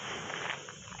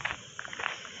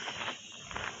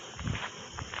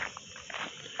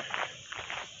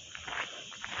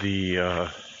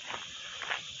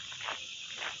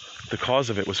cause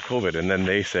of it was COVID. And then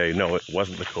they say, no, it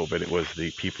wasn't the COVID, it was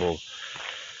the people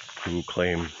who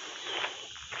claim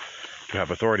to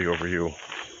have authority over you,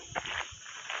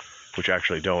 which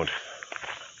actually don't,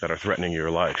 that are threatening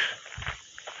your life.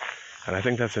 And I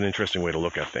think that's an interesting way to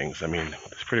look at things. I mean,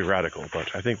 it's pretty radical,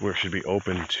 but I think we should be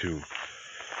open to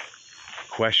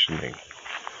questioning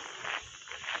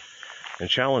and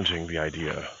challenging the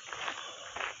idea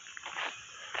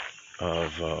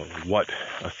of what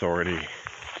authority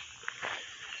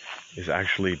is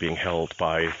actually being held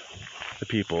by the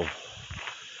people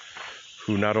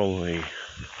who not only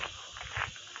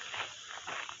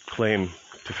claim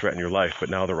to threaten your life, but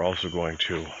now they're also going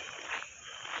to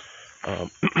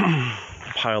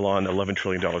pile on $11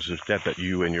 trillion of debt that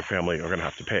you and your family are going to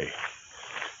have to pay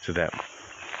to them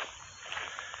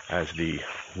as the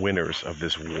winners of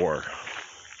this war.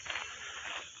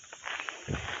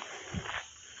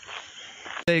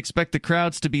 They expect the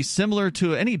crowds to be similar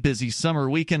to any busy summer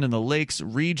weekend in the Lakes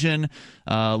region.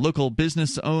 Local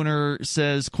business owner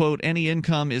says, quote, any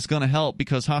income is going to help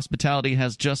because hospitality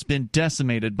has just been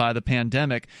decimated by the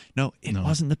pandemic. No, it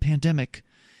wasn't the pandemic.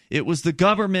 It was the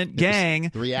government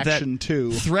gang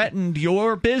that threatened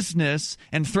your business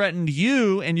and threatened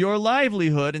you and your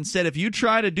livelihood and said, if you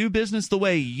try to do business the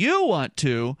way you want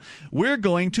to, we're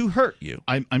going to hurt you.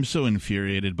 I'm so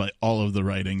infuriated by all of the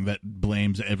writing that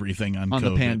blames everything on COVID.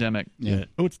 The pandemic. Yeah.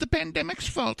 Oh, it's the pandemic's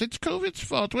fault. It's COVID's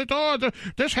fault.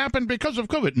 This happened because of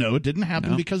COVID. No, it didn't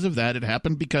happen because of that. It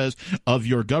happened because of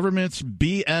your government's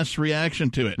BS reaction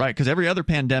to it. Right, because every other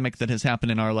pandemic that has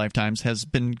happened in our lifetimes has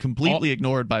been completely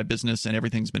ignored by business and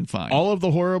everything's been fine. All of the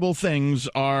horrible things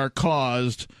are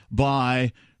caused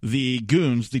by the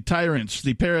goons, the tyrants,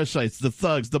 the parasites, the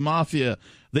thugs, the mafia,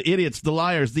 the idiots, the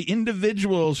liars, the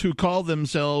individuals who call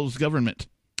themselves government.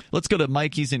 Let's go to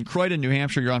Mike. He's in Croydon, New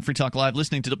Hampshire. You're on Free Talk Live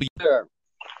listening to W.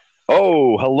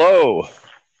 Oh, hello.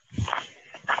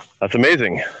 That's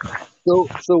amazing. So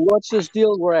what's this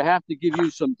deal where I have to give you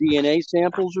some DNA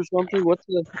samples or something? What's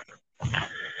the...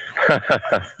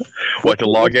 What, to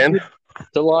log in?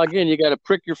 To log in, you got to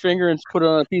prick your finger and put it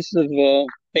on a piece of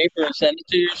paper and send it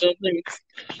to you or something.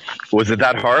 Was it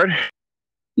that hard?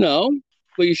 No,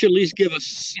 but you should at least give us,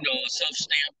 a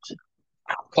self-stamped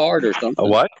card or something. A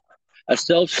what? A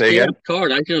self-stamped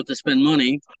card. I don't have to spend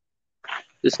money.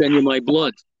 to send you my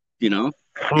blood, you know?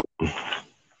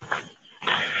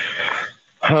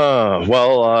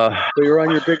 Well, So you're on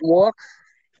your big walk?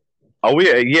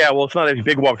 yeah, well, it's not a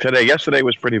big walk today. Yesterday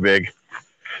was pretty big.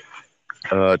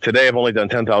 Today I've only done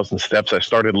 10,000 steps. I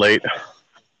started late.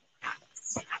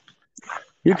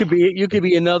 You could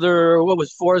be another, what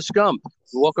was Forrest Gump?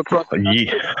 Walk across the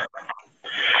country. Yeah.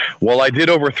 Well, I did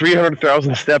over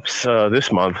 300,000 steps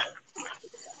this month.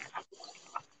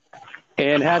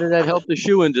 And how did that help the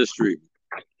shoe industry?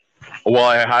 Well,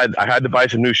 I had to buy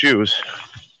some new shoes.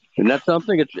 And that's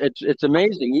something. It's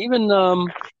amazing. Even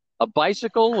a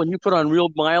bicycle, when you put on real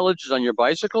mileage on your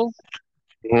bicycle,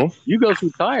 you go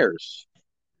through tires.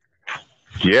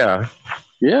 Yeah.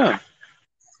 Yeah.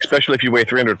 Especially if you weigh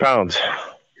 300 pounds.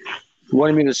 What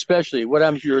do you mean, especially? What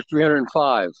happens if you're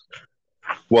 305?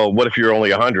 Well, what if you're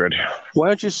only 100? Why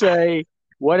don't you say,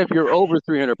 what if you're over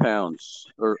 300 pounds?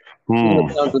 Or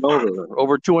 300 pounds and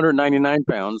over 299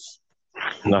 pounds?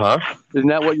 Uh-huh. Isn't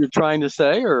that what you're trying to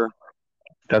say? Or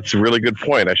that's a really good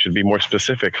point. I should be more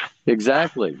specific.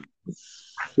 Exactly.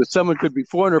 So someone could be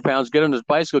 400 pounds, get on his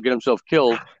bicycle, get himself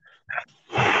killed,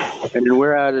 and then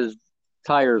wear out his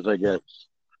tires, I guess.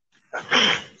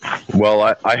 Well,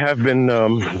 I have been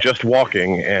just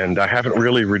walking, and I haven't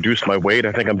really reduced my weight.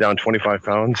 I think I'm down 25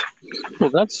 pounds. Well,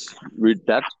 that's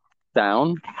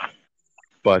down.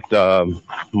 But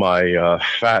my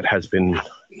fat has been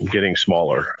getting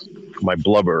smaller. My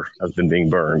blubber has been being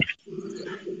burned.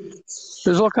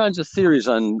 There's all kinds of theories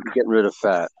on getting rid of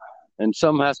fat, and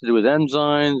some has to do with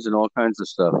enzymes and all kinds of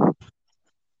stuff.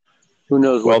 Who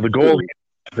knows? Well, the goal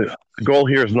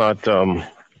here is not.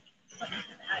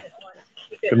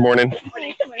 Good morning. Good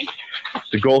morning.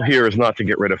 The goal here is not to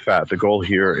get rid of fat. The goal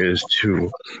here is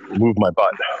to move my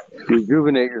butt.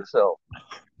 Rejuvenate yourself.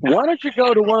 Why don't you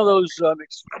go to one of those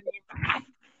extreme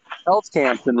health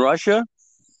camps in Russia,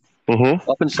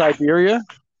 up in Siberia?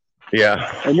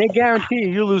 Yeah. And they guarantee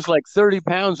you lose like 30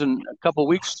 pounds in a couple of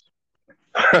weeks.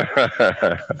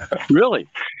 Really?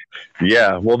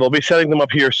 Yeah. Well, they'll be setting them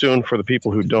up here soon for the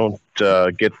people who don't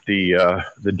get the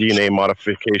DNA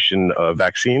modification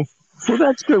vaccine. Well,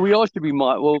 that's good. We all should be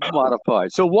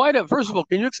modified. So first of all,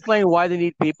 can you explain why they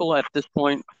need people at this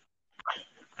point?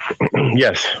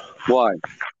 Yes. Why?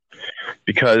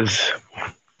 Because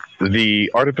the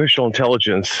artificial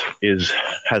intelligence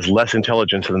has less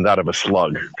intelligence than that of a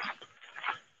slug.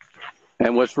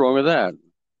 And what's wrong with that?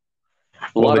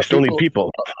 Well, they still need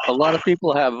people. A lot of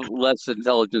people have less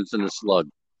intelligence than a slug.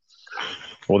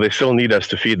 Well, they still need us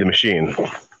to feed the machine.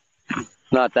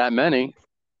 Not that many.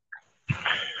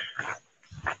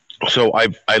 So I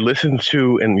listened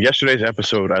to, in yesterday's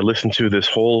episode, I listened to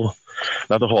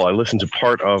I listened to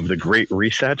part of the Great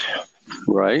Reset.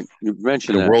 Right. You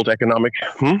mentioned that. The World Economic.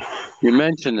 You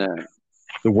mentioned that.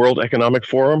 The World Economic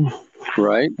Forum.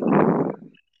 Right.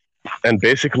 And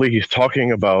basically they're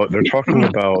talking about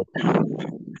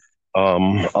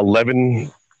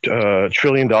 $11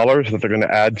 trillion that they're going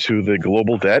to add to the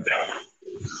global debt.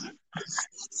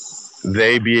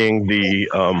 They being the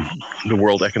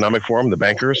World Economic Forum, the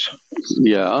bankers.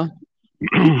 Yeah.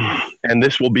 And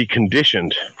this will be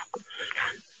conditioned.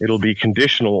 It'll be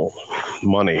conditional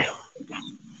money.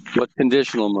 What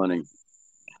conditional money?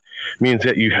 Means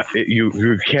that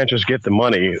you can't just get the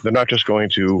money. They're not just going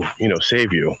to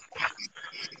save you.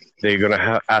 They're going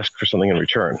to ask for something in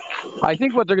return. I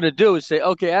think what they're going to do is say,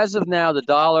 okay, as of now, the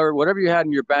dollar, whatever you had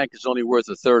in your bank, is only worth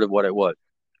a third of what it was.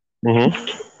 And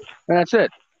that's it.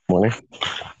 Money.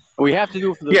 We have to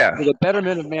do it for the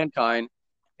betterment of mankind,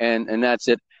 and that's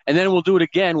it. And then we'll do it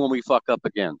again when we fuck up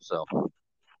again. So.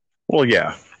 Well,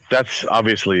 yeah, that's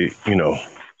obviously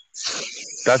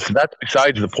that's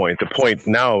besides the point. The point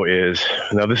now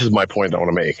this is my point I want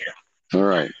to make. All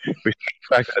right. The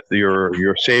fact that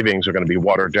your savings are going to be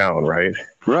watered down, right?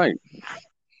 Right.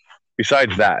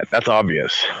 Besides that, that's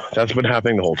obvious. That's been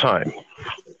happening the whole time.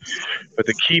 But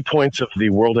the key points of the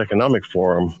World Economic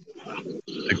Forum,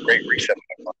 the Great Reset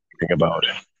I'm talking about,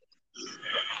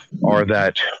 are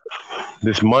that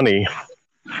this money,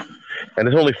 and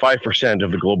it's only 5%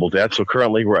 of the global debt. So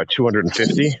currently we're at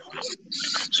 250.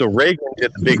 So Reagan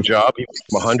did the big job. He went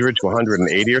from 100 to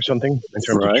 180 or something in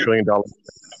terms of $1 trillion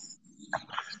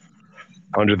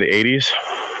under the 80s.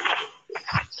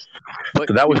 But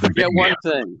so that was the big. One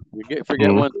thing.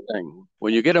 Forget one thing.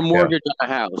 When you get a mortgage on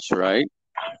a house, right?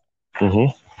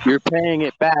 You're paying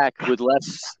it back with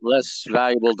less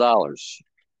valuable dollars.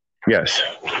 Yes,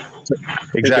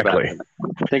 exactly.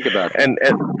 Think about it.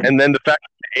 And then the fact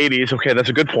that the 80s, okay, that's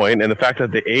a good point. And the fact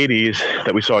that the 80s,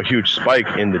 that we saw a huge spike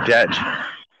in the debt,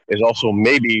 is also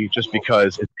maybe just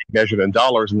because it's measured in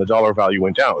dollars and the dollar value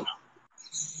went down.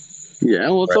 Yeah,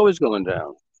 well, it's always going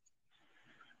down.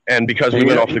 And because we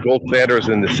went off the gold standards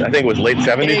in this, I think it was late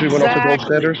 70s, we went off the gold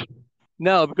standards.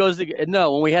 No, because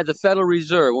when we had the Federal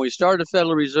Reserve, when we started the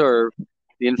Federal Reserve,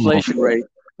 the inflation rate,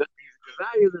 the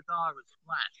value of the dollar was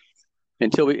flat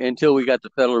until we got the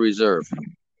Federal Reserve.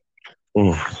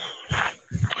 Think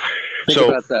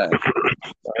about that.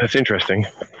 That's interesting.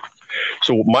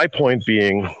 So my point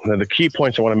being, the key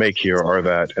points I want to make here are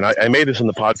that, and I made this in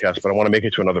the podcast, but I want to make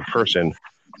it to another person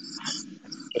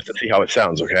just to see how it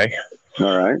sounds, okay?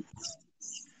 All right.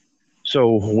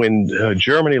 So when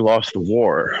Germany lost the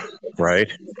war,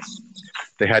 right,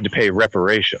 they had to pay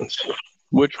reparations.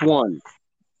 Which one?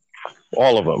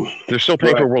 All of them. They're still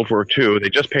paying for World War II. They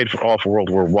just paid for World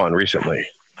War I recently.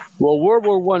 Well, World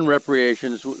War I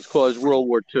reparations caused World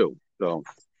War II. So,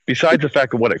 besides the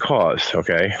fact of what it caused,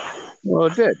 okay? Well,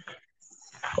 it did.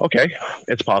 Okay,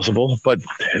 it's possible, but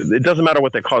it doesn't matter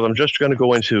what that caused. I'm just going to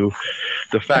go into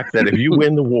the fact that if you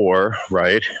win the war,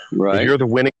 right, if you're the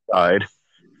winning side,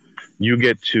 you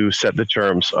get to set the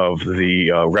terms of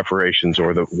the reparations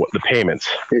or the payments.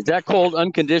 Is that called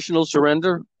unconditional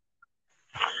surrender?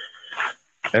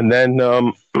 And then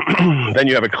then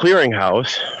you have a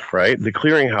clearinghouse, right? The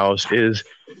clearinghouse is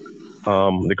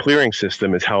the clearing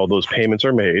system is how those payments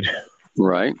are made.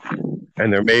 Right.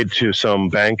 And they're made to some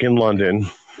bank in London,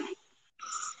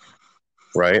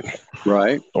 right?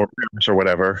 Right. Or Paris or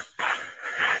whatever.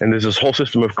 And there's this whole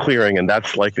system of clearing, and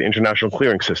that's like the international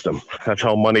clearing system. That's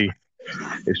how money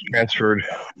is transferred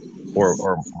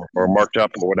or marked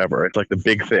up or whatever. It's like the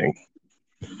big thing.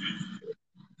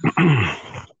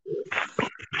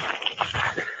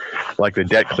 Like the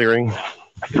debt clearing.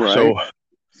 Right. So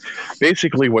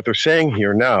basically what they're saying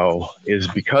here now is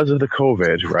because of the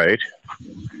COVID, right,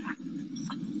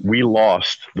 we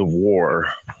lost the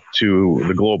war to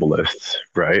the globalists,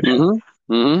 right?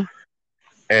 Mm-hmm. Mm-hmm.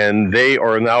 And they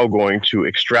are now going to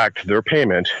extract their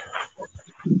payment,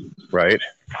 right,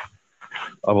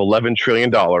 of $11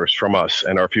 trillion from us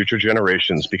and our future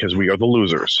generations because we are the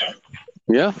losers.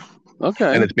 Yeah.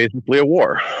 Okay. And it's basically a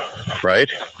war, right?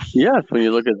 Yes, when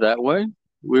you look at it that way.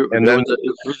 It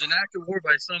was an active war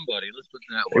by somebody. Let's put it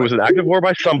that way. It was an active war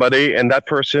by somebody, and that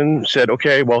person said,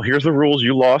 okay, well, here's the rules.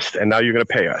 You lost, and now you're going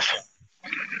to pay us.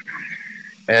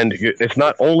 And it's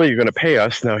not only you're going to pay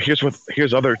us. Now, here's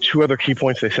two other key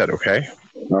points they said, okay?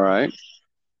 All right.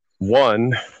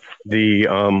 One, they're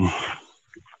going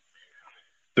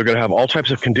to have all types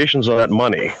of conditions on that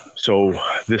money. So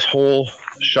this whole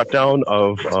shutdown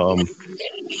of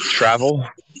travel.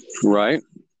 Right.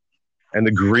 And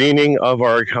the greening of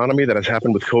our economy that has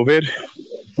happened with COVID.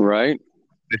 Right.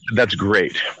 That's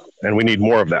great. And we need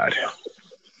more of that.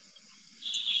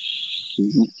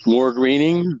 More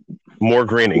greening? More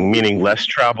greening, meaning less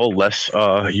travel, less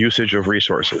usage of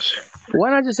resources. Why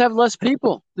not just have less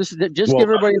people? Give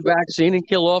everybody a vaccine and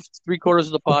kill off 3/4 of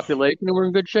the population and we're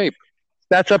in good shape.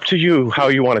 That's up to you how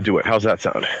you want to do it. How's that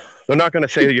sound? They're not going to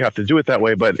say that you have to do it that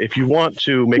way, but if you want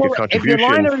to make a contribution. If you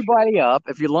line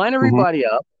everybody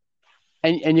up,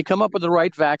 and you come up with the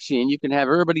right vaccine, you can have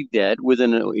everybody dead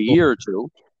within a year or two,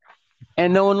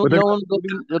 and no one will be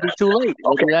too late.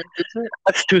 Okay.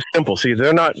 That's too simple. See,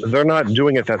 they're not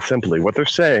doing it that simply. What they're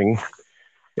saying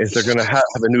is they're going to have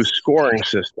a new scoring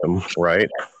system, right?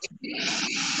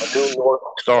 A new North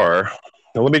Star.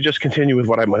 Now, let me just continue with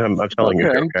what I'm telling you.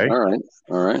 Okay. All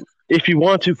right. If you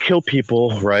want to kill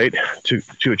people, right,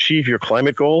 to achieve your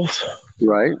climate goals,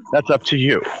 right, that's up to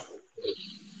you.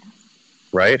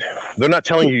 Right? They're not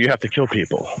telling you have to kill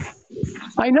people.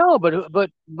 I know, but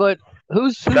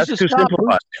who's to stop?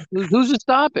 Who's to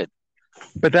stop it?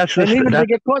 But that's the it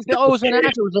was an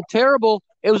accident.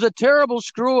 It was a terrible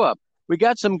screw up. We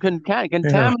got some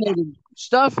contaminated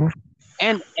stuff,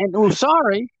 and we're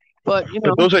sorry, but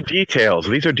But those are details.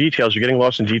 These are details. You're getting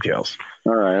lost in details.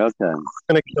 All right. Okay. They're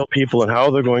going to kill people and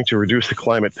how they're going to reduce the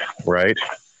climate, right?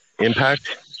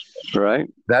 Impact. Right.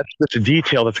 That's just a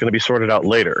detail that's going to be sorted out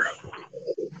later.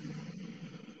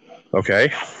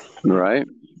 Okay? Right.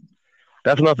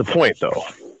 That's not the point, though.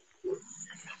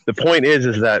 The point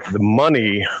is that the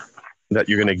money that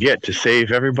you're going to get to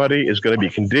save everybody is going to be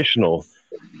conditional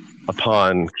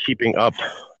upon keeping up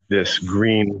this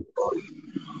greening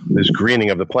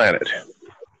of the planet.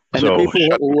 And the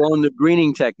people who own the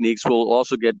greening techniques will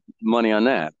also get money on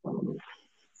that.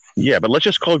 Yeah, but let's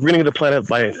just call greening of the planet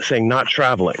by saying not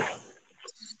traveling.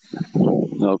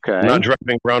 Okay. Not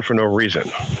driving around for no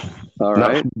reason. All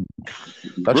right.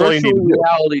 That's all you need to do.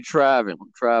 Reality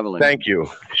traveling. Thank you.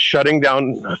 Shutting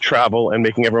down travel and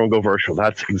making everyone go virtual.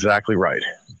 That's exactly right.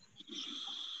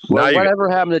 Well, whatever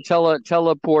happened to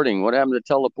teleporting? What happened to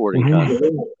teleporting?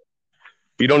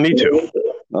 You don't need to.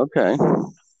 Okay.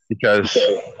 because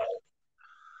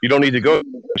you don't need to go.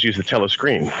 Just use the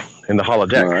telescreen in the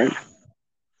holodeck.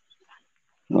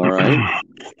 All right.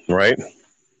 Right.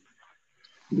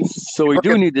 So we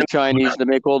do need the Chinese to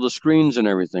make all the screens and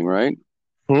everything, right?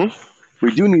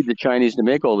 We do need the Chinese to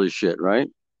make all this shit, right?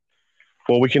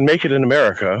 Well, we can make it in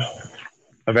America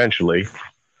eventually.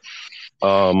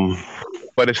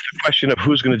 But it's the question of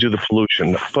who's going to do the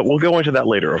pollution. But we'll go into that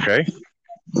later, okay?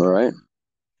 All right.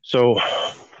 So,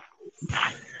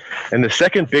 and the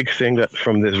second big thing that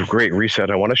from this great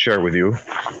reset I want to share with you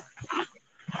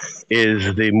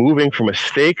is the moving from a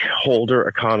stakeholder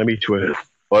economy to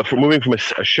moving from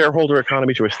a shareholder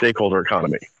economy to a stakeholder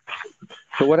economy.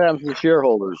 So what happens to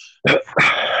shareholders?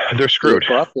 They're screwed.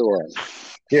 Yeah,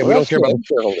 we don't care about the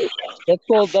shareholders.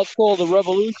 That's called a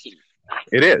revolution.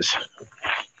 It is.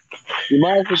 You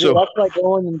might as well do that's like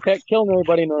going and killing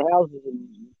everybody in their houses and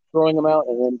throwing them out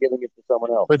and then giving it to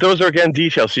someone else. But those are, again,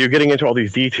 details. So you're getting into all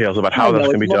these details about how that's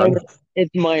going to be done.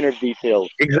 It's minor details.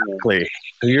 Exactly.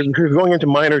 You're going into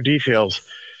minor details.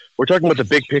 We're talking about the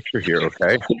big picture here,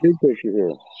 okay? The big picture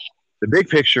here. The big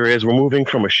picture is we're moving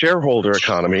from a shareholder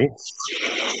economy.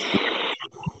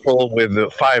 People with the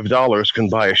 $5 can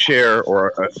buy a share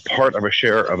or a part of a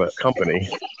share of a company.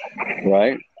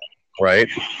 Right. Right.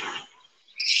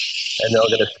 And they're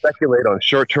going to speculate on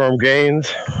short-term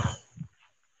gains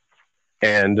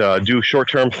and do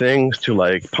short-term things to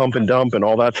like pump and dump and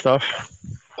all that stuff.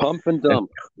 Pump and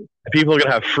dump. And people are going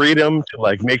to have freedom to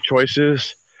like make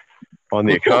choices on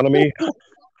the economy.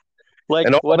 Like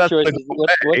and all what choices? We're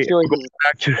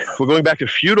going back to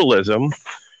feudalism,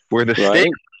 where the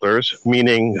stakeholders,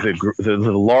 meaning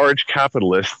the large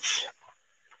capitalists,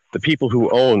 the people who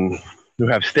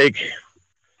have stake,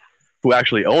 who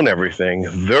actually own everything,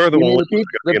 they're the ones. The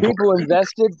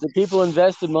people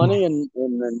invested money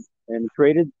and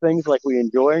created things like we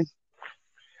enjoy.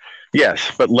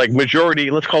 Yes, but like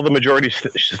majority, let's call the majority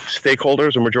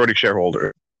stakeholders or majority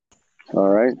shareholders. All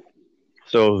right.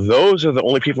 So those are the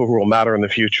only people who will matter in the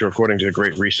future, according to the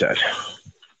Great Reset.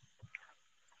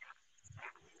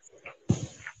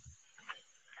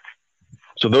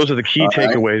 So those are the key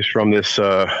takeaways from this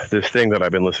this thing that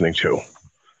I've been listening to.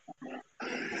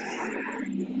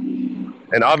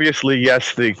 And obviously,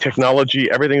 yes, the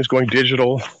technology, everything's going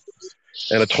digital,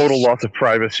 and a total loss of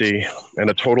privacy, and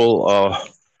a total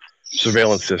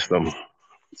surveillance system.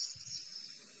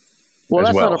 Well,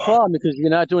 that's not a problem because you're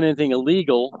not doing anything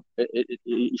illegal.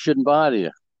 It shouldn't bother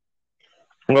you.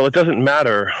 Well, it doesn't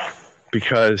matter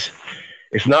because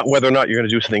it's not whether or not you're going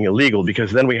to do something illegal,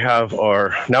 because then we have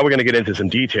now we're going to get into some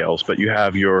details, but you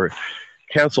have your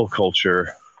cancel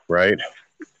culture, right?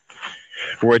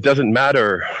 Where it doesn't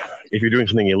matter if you're doing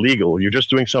something illegal, you're just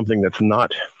doing something that's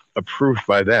not approved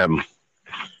by them,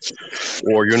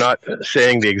 or you're not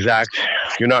saying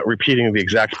you're not repeating the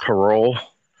exact parole.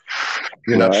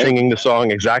 You're not singing the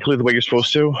song exactly the way you're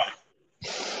supposed to.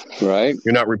 Right.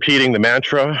 You're not repeating the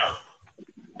mantra.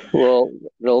 Well,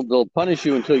 they'll punish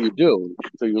you until you do,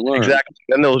 until you learn. Exactly.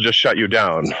 Then they'll just shut you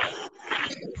down.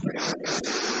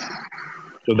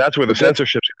 So that's where the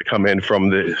censorship's going to come in from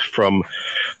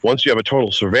once you have a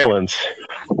total surveillance,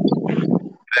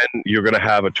 then you're going to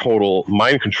have a total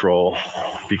mind control,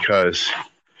 because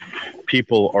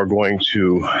people are going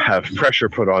to have pressure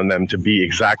put on them to be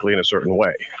exactly in a certain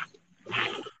way.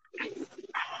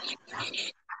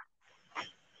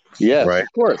 Yes, right?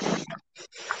 Of course.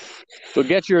 So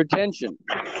get your attention.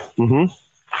 Mm-hmm.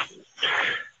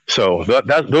 So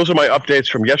those are my updates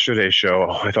from yesterday's show.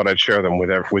 I thought I'd share them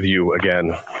with you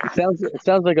again. It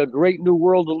sounds like a great new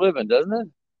world to live in, doesn't it?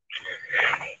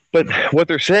 But what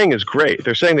they're saying is great.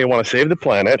 They're saying they want to save the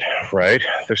planet, right?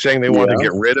 They're saying they want to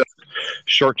get rid of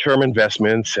short-term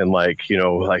investments and like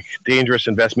dangerous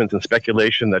investments and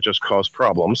speculation that just cause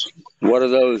problems. What are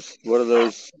those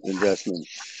investments?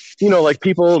 Like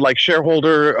people like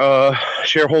shareholders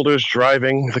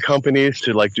driving the companies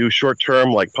to like do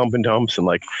short-term like pump and dumps and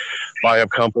like buy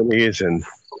up companies and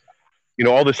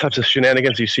all these types of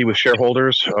shenanigans you see with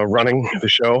shareholders running the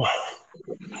show.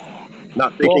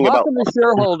 Not thinking how about come the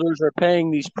shareholders are paying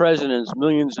these presidents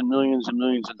millions and millions and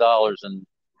millions of dollars, and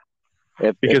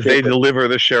because they deliver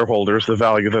the shareholders the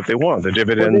value that they want, the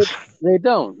dividends.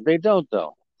 Well, they don't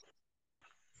though.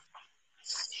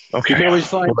 Okay. You can always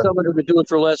find someone who could do it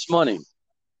for less money.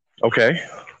 Okay.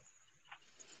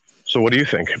 So what do you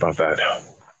think about that?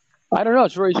 I don't know.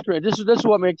 It's very strange. This is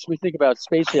what makes me think about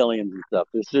space aliens and stuff.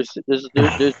 There's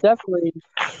definitely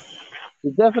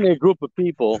a group of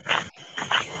people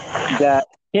that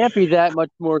can't be that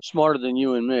much more smarter than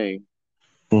you and me.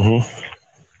 Mm-hmm.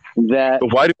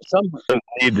 But why do some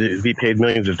need to be paid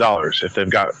millions of dollars if they've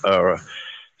got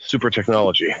super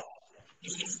technology?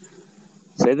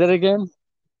 Say that again.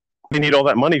 They need all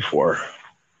that money for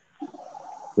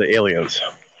the aliens.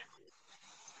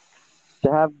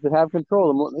 To have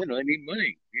control, they need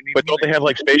money. But don't they have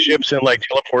like spaceships and like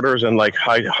teleporters and like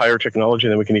higher technology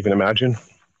than we can even imagine?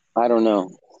 I don't know.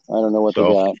 I don't know what they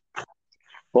got.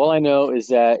 All I know is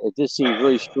that it just seems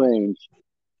very strange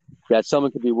that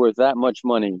someone could be worth that much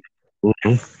money.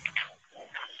 Mm-hmm.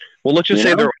 Well, let's just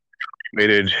say they're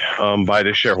rated by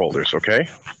the shareholders, okay?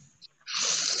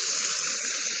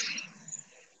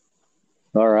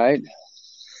 All right.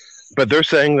 But they're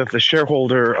saying that the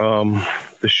shareholder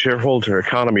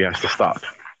economy has to stop.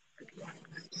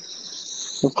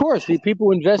 Of course, the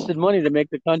people invested money to make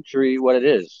the country what it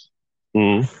is.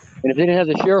 Mm-hmm. And if they didn't have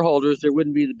the shareholders, there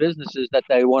wouldn't be the businesses that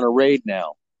they want to raid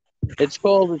now. It's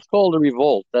called a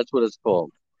revolt. That's what it's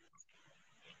called.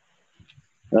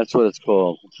 That's what it's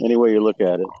called. Any way you look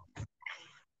at it.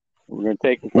 We're going to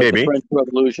take the French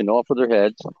Revolution off of their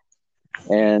heads.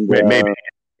 And maybe.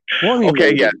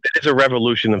 Maybe. Yeah, it is a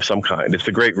revolution of some kind. It's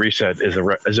the Great Reset is a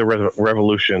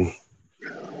revolution.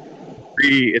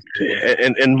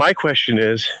 And my question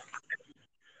is,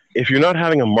 if you're not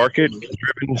having a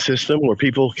market-driven system where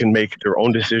people can make their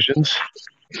own decisions,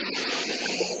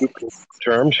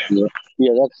 terms.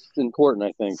 Yeah, that's important,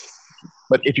 I think.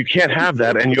 But if you can't have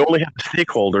that, and you only have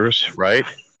stakeholders, right?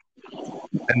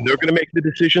 And they're going to make the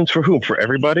decisions for whom? For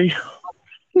everybody?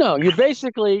 No, they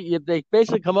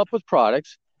basically come up with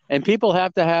products, and people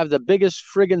have to have the biggest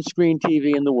friggin' screen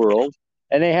TV in the world,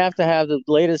 and they have to have the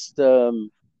latest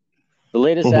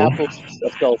Apple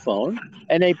cell phone,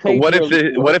 and they pay. What if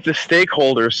the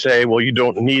stakeholders say, "Well, you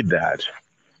don't need that"?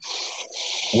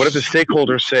 What if the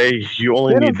stakeholders say you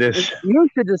only need this? You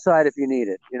should decide if you need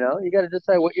it. You got to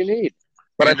decide what you need.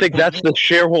 But I think that's the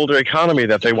shareholder economy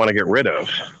that they want to get rid of.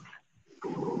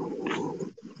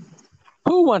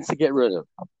 Who wants to get rid of?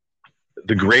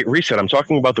 The Great Reset. I'm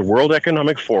talking about the World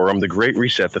Economic Forum, the Great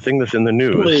Reset, the thing that's in the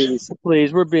news.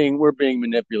 Please, we're being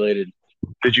manipulated.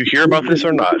 Did you hear about this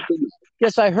or not?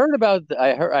 Yes, I heard about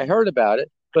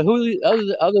it. But who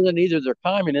other than either they're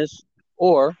communists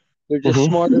or they're just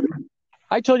smarter.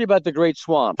 I told you about the Great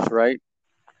Swamps, right?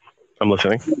 I'm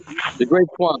listening. The Great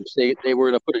Swamps. They were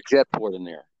going to put a jet port in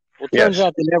there. Well, it turns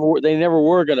out they never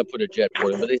were going to put a jet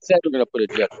port in, but they said they were going to put a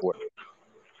jet port.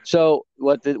 So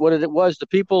what it was, the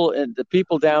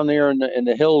people down there in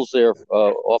the hills there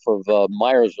off of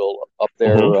Myersville up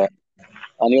there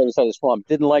on the other side of the swamp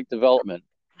didn't like development,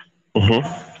 and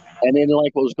they didn't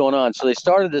like what was going on. So they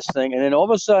started this thing, and then all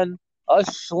of a sudden,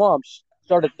 us slumps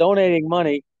started donating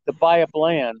money to buy up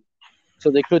land,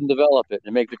 so they couldn't develop it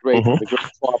and make the great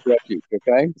swamp refuge.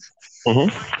 Okay,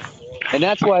 and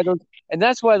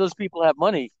that's why those people have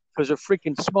money, because they're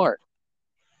freaking smart.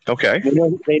 Okay.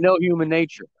 They know human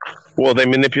nature. Well, they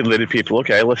manipulated people.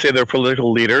 Okay, let's say they're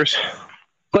political leaders.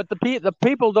 But the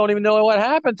people don't even know what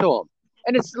happened to them.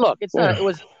 And it's not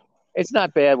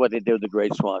bad what they did with the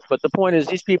Great Swamps. But the point is,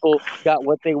 these people got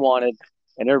what they wanted,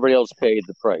 and everybody else paid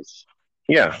the price.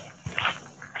 Yeah.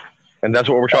 And that's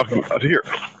what we're talking about here.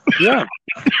 Yeah.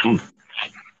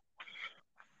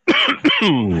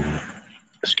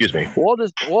 Excuse me. All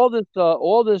this. What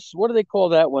do they call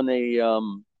that when they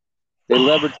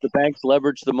leverage the banks,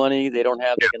 leverage the money they don't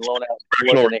have, they can loan out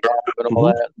more than they have, and all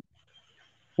that.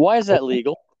 Why is that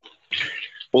legal?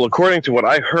 Well, according to what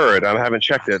I heard, I haven't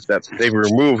checked it, that they've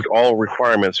removed all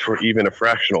requirements for even a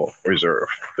fractional reserve.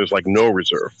 There's like no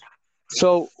reserve.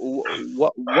 So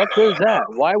what is that?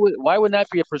 Why wouldn't that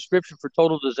be a prescription for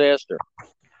total disaster?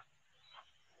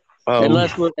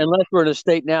 Unless we're in a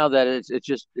state now that it's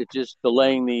just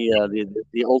delaying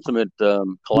the ultimate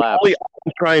collapse.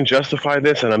 I'll try and justify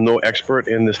this, and I'm no expert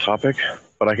in this topic,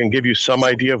 but I can give you some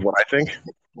idea of what I think.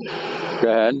 Go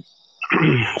ahead.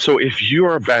 So if you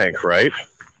are a bank, right?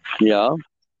 Yeah.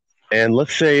 And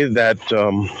let's say that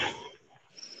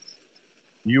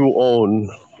you own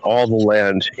all the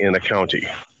land in a county.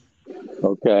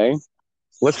 Okay.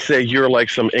 Let's say you're like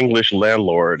some English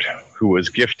landlord who was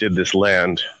gifted this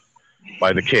land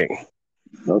by the king.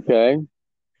 Okay.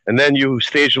 And then you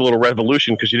staged a little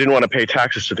revolution because you didn't want to pay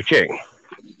taxes to the king.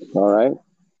 All right.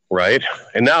 Right?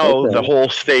 And now the whole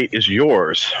state is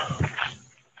yours.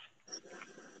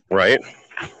 Right?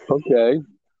 Okay.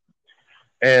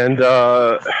 And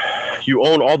you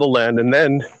own all the land, and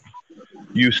then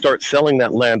you start selling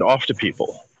that land off to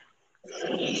people.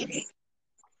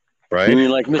 Right? You mean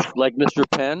like Mr.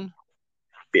 Penn?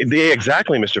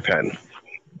 Exactly, Mr. Penn.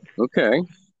 Okay.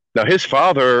 Now, his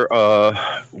father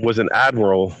was an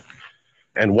admiral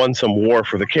and won some war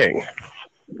for the king.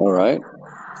 All right.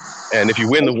 And if you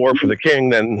win the war for the king,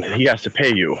 then he has to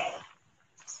pay you.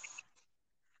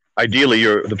 ideally,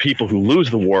 the people who lose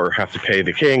the war have to pay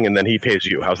the king, and then he pays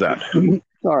you. How's that?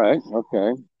 All right.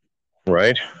 Okay.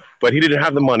 Right? But he didn't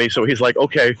have the money, so he's like,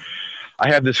 okay, I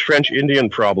have this French Indian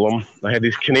problem. I have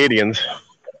these Canadians,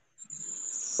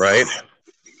 right?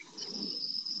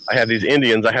 I have these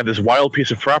Indians. I have this wild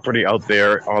piece of property out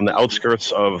there on the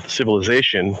outskirts of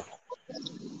civilization,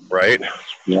 right?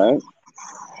 Right.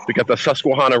 We got the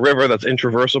Susquehanna River that's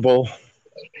intraversable,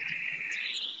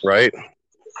 right?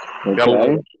 Okay. Got a lot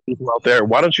of people out there.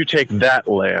 Why don't you take that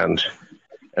land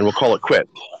and we'll call it quit?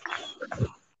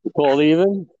 Call it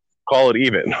even? Call it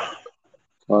even.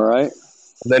 All right.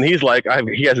 Then he's like,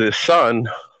 he has his son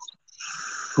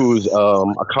who's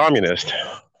a communist,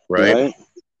 right?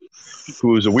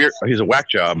 Who's he's a whack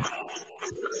job.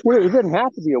 Well, he didn't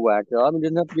have to be a whack job. He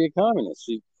didn't have to be a communist.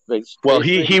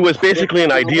 He was basically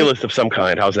an idealist of some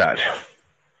kind. How's that?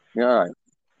 Yeah. All right.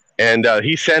 And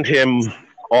he sent him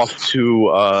off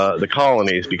to the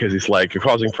colonies because he's like, you're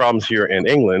causing problems here in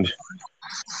England.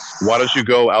 Why don't you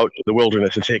go out to the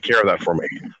wilderness and take care of that for me?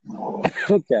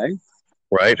 Okay.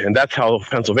 Right? And that's how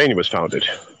Pennsylvania was founded.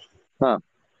 Huh.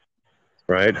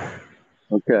 Right?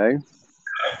 Okay.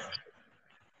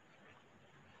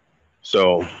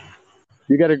 So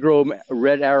you got to grow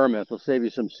red aromath. It'll save you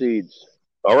some seeds.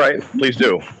 All right, please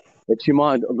do. It's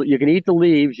you can eat the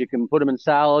leaves. You can put them in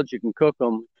salads. You can cook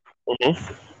them.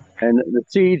 Mm-hmm. And the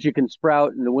seeds you can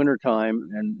sprout in the wintertime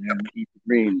and eat the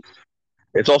greens.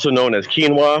 It's also known as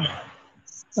quinoa.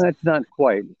 That's not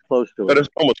quite. It's close to it. But it's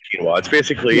almost quinoa. It's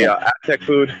basically Aztec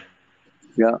food.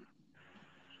 Yeah.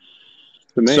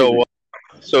 It's amazing.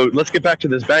 So let's get back to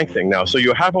this bank thing now. So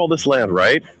you have all this land,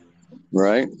 right?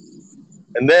 Right.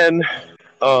 And then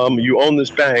you own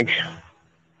this bank.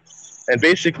 And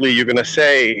basically you're going to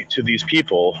say to these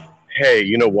people, hey,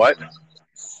 you know what?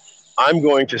 I'm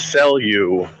going to sell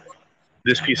you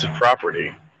this piece of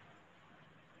property.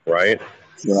 Right?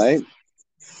 Right.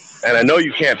 And I know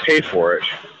you can't pay for it.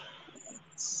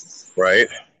 Right?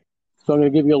 So I'm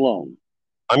going to give you a loan.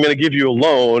 I'm going to give you a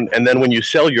loan, and then when you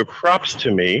sell your crops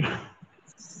to me,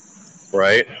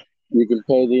 right? You can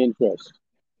pay the interest.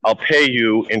 I'll pay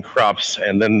you in crops,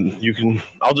 and then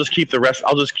I'll just keep the rest.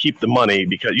 I'll just keep the money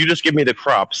because you just give me the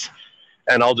crops,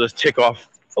 and I'll just tick off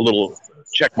a little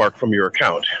check mark from your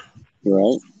account.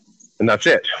 Right. And that's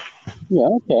it. Yeah,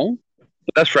 okay.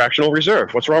 That's fractional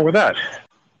reserve. What's wrong with that?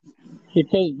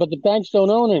 But the banks don't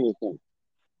own anything.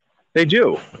 They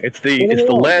do. It's the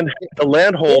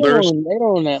landholders. They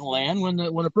don't own that land.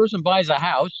 When a person buys a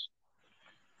house,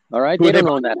 all right, they don't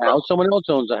own that house. Someone else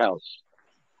owns the house.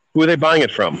 Who are they buying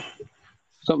it from?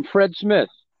 Some Fred Smith.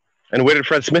 And where did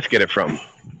Fred Smith get it from?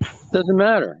 Doesn't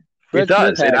matter. It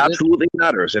does. It absolutely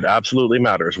matters. It absolutely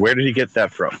matters. Where did he get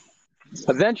that from?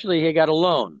 Eventually, he got a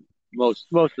loan most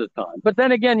of the time. But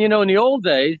then again, in the old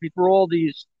days, before all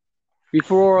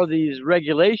these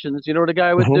regulations, you know what a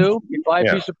guy would do? He'd buy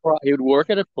a piece of property. He would work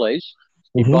at a place.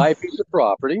 He'd buy a piece of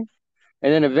property,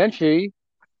 and then eventually,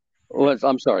 when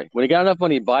he got enough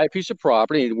money, he'd buy a piece of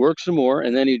property. He'd work some more,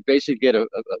 and then he'd basically get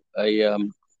a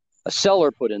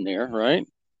cellar put in there, right?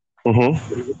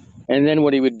 Mm-hmm. And then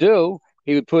what he would do,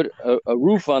 he would put a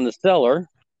roof on the cellar,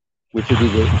 which would be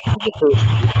the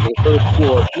first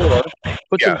floor.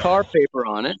 Put some tar paper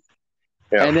on it,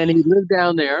 and then he'd live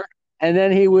down there. And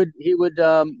then he would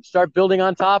start building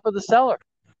on top of the cellar.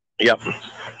 Yep.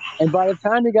 And by the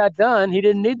time he got done, he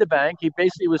didn't need the bank. He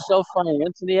basically was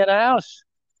self-financed, and he had a house.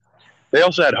 They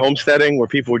also had homesteading where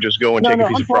people would just go and take a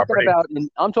piece of property.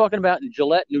 I'm talking about in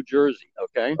Gillette, New Jersey.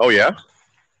 Okay. Oh yeah.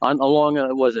 Along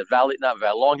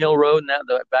Long Hill Road,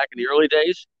 back in the early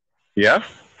days. Yeah.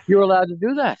 You were allowed to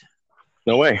do that.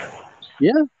 No way.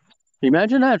 Yeah.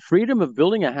 Imagine that freedom of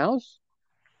building a house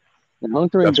and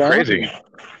hunkering down. That's crazy.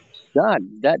 God,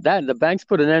 that the banks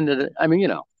put an end to it. I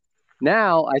mean,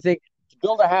 now I think to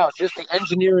build a house, just the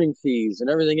engineering fees and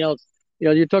everything else,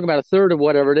 you're talking about a third of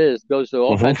whatever it is goes to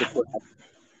all kinds of crap.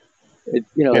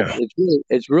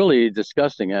 It's really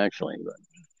disgusting, actually. But.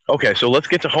 Okay, so let's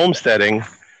get to homesteading,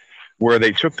 where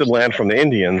they took the land from the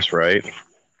Indians, right?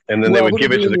 And then they would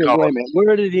give it to the colonies.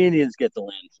 Where did the Indians get the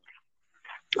land?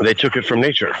 They took it from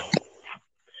nature,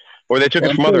 or they took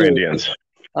it from other Indians.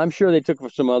 I'm sure they took it from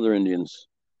some other Indians.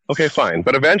 Okay, fine.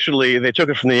 But eventually they took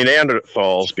it from the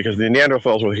Neanderthals because the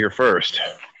Neanderthals were here first,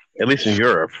 at least in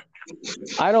Europe.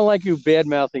 I don't like you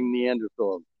bad-mouthing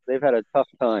Neanderthals. They've had a tough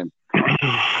time.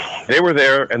 They were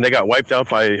there, and they got wiped out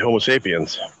by Homo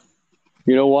sapiens.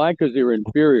 You know why? Because they were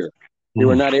inferior. They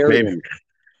were not Aryan. Maybe.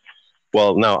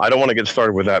 Well, no, I don't want to get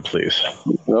started with that, please.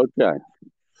 Okay.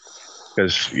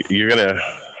 Because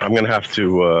I'm going to have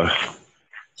to... I'm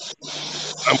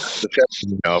going to test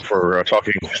you now for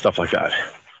talking stuff like that.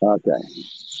 Okay.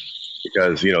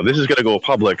 because this is going to go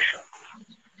public,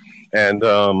 and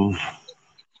I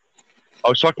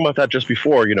was talking about that just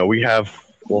before.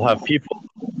 We'll have people.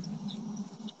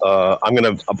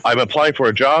 I'm applying for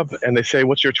a job, and they say,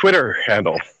 "What's your Twitter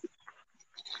handle?"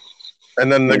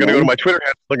 And then they're going to go to my Twitter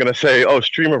handle. They're going to say, "Oh,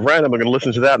 stream of random." I'm going to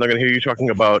listen to that, and they're going to hear you talking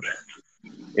about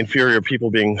inferior people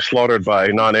being slaughtered by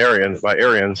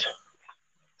Aryans.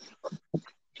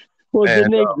 Well,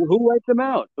 who wiped them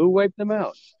out? Who wiped them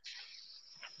out?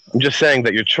 I'm just saying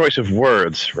that your choice of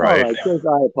words, right? All right,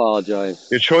 I apologize.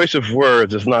 Your choice of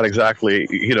words is not exactly,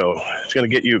 it's going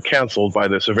to get you canceled by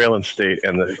the surveillance state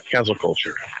and the cancel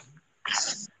culture.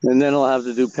 And then I'll have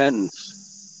to do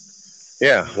penance.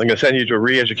 Yeah, they're going to send you to a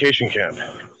re-education camp.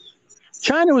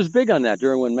 China was big on that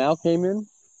during when Mao came in.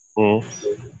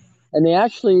 Mm-hmm. And they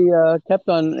actually kept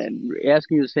on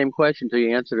asking you the same question until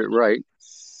you answered it right.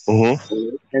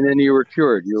 Mm-hmm. And then you were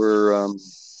cured. You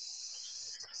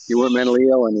weren't mentally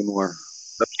ill anymore.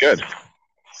 That's good.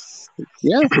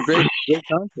 Yeah, it's a great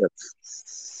concept.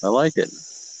 I like it.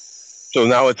 So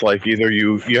now it's like either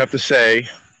you have to say,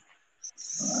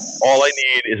 all I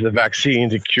need is the vaccine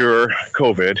to cure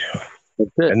COVID,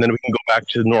 and then we can go back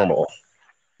to normal.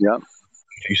 Yep.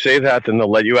 If you say that, then they'll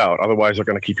let you out. Otherwise, they're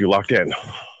going to keep you locked in.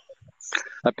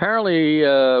 Apparently,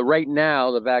 right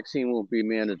now, the vaccine won't be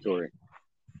mandatory.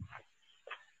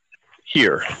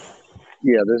 Here.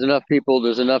 Yeah, there's enough people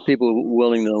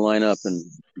willing to line up and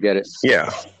get it.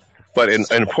 Yeah, but in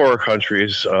poorer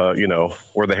countries,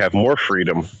 where they have more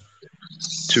freedom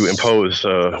to impose,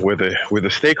 where the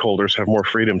stakeholders have more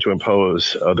freedom to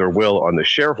impose their will on the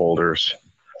shareholders,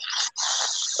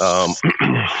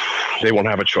 they won't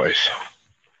have a choice.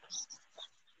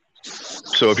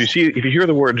 So if you hear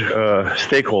the word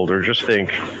stakeholder, just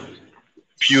think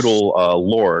feudal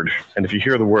lord, and if you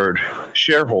hear the word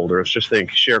shareholders, just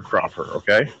think sharecropper.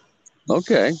 Okay.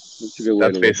 Okay, that's a good way.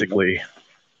 That's basically.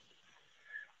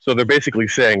 So they're basically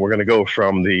saying we're going to go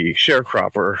from the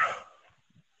sharecropper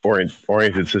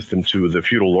oriented system to the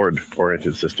feudal lord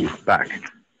oriented system back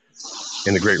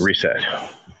in the Great Reset.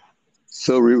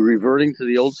 So reverting to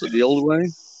the old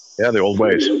way. Yeah, the old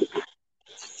ways.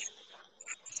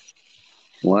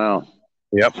 Wow.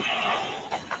 Yep.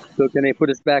 So can they put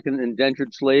us back in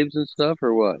indentured slaves and stuff,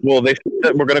 or what? Well, they said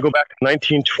that we're going to go back to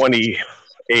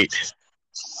 1928.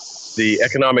 The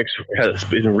economics has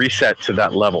been reset to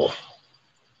that level.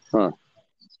 Huh.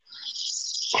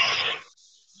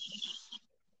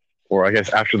 Or I guess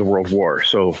after the World War.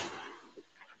 So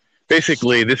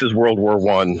basically, this is World War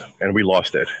I, and we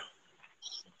lost it.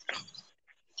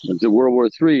 It's World War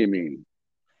III, you mean?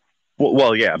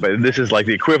 Well, yeah, but this is like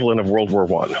the equivalent of World War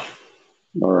I.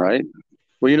 All right.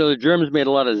 Well, the Germans made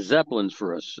a lot of Zeppelins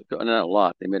for us. Not a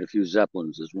lot. They made a few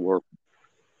Zeppelins as war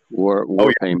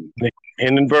payment.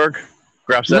 Hindenburg,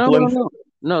 Graf Zeppelin.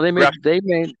 No. They made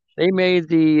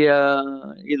the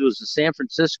either it was the San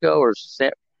Francisco or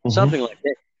something like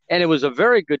that, and it was a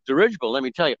very good dirigible. Let me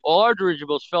tell you, all our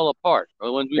dirigibles fell apart.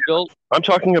 The ones we built. I'm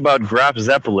talking about Graf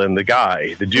Zeppelin, the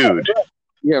guy, the dude.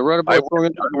 Yeah, right about. I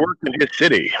worked in his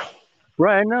city.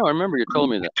 Right, I know. I remember you told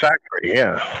me that. Factory,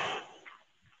 yeah.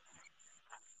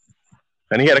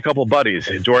 And he had a couple buddies.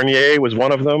 Dornier was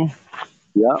one of them.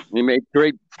 Yeah, he made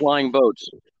great flying boats.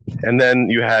 And then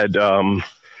you had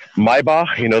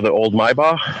Maybach. The old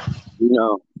Maybach.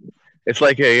 No. It's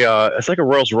like a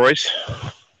Rolls Royce.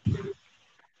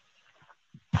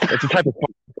 It's a type of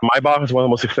Maybach is one of the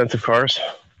most expensive cars.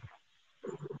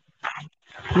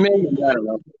 Maybe, I don't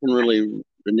know.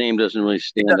 The name doesn't really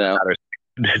stand out.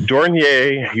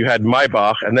 Dornier, you had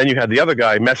Maybach, and then you had the other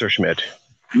guy, Messerschmitt.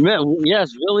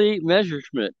 Yes, Willy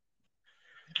Messerschmitt.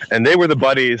 And they were the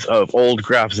buddies of old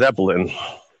Graf Zeppelin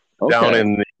down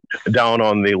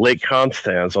on the Lake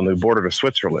Constance on the border of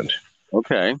Switzerland.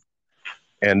 Okay.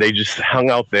 And they just hung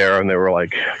out there, and they were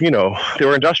like, they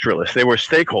were industrialists. They were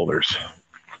stakeholders.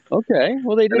 Okay.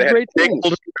 Well, they did great things.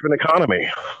 Stakeholder-driven economy.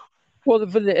 Well,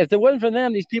 if it wasn't for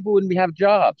them, these people wouldn't have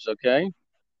jobs. Okay.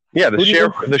 Yeah, the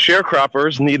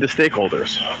sharecroppers need the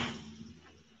stakeholders.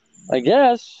 I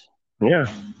guess. Yeah.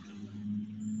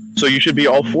 So you should be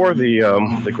all for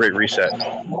the Great Reset.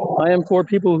 I am for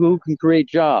people who can create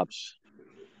jobs.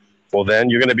 Well, then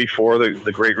you're going to be for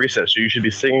the Great Reset. So you should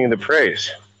be singing the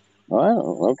praise.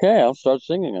 Okay, I'll start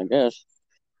singing, I guess.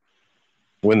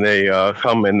 When they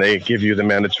come and they give you the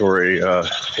mandatory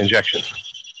injection.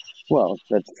 Well,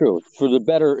 that's true.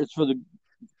 It's for the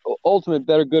ultimate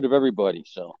better good of everybody.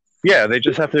 So. Yeah, they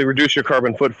just have to reduce your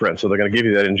carbon footprint. So they're going to give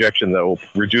you that injection that will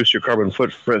reduce your carbon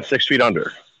footprint 6 feet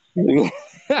under.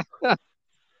 I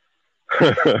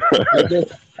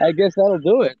guess that'll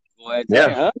do it. Boy,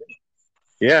 yeah.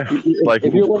 Yeah, like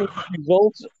if you're one of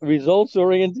the results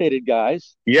orientated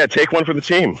guys, yeah, take one for the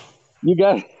team. you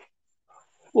got.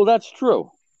 Well, that's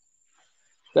true.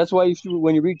 That's why you should,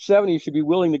 when you reach 70, you should be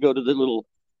willing to go to the little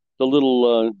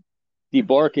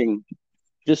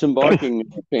disembarking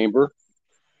chamber,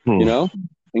 Hmm. and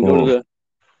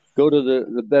go to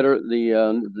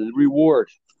the reward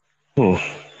Hmm.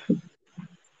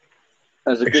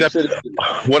 as a good Except, citizen.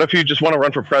 what if you just want to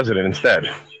run for president instead?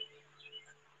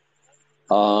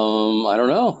 I don't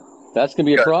know. That's gonna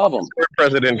be a problem.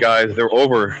 President guys, they're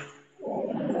over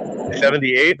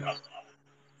 78.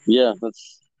 Yeah,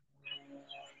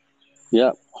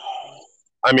 yeah.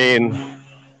 I mean,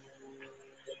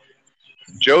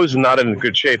 Joe's not in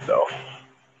good shape though.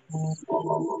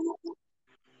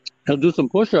 He'll do some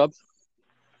push-ups.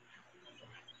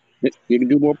 He can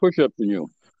do more push-ups than you.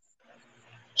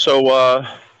 So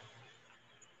I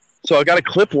got a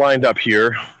clip lined up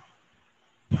here,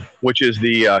 which is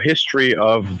the history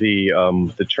of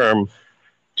the term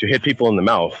to hit people in the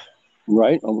mouth.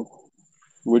 Right.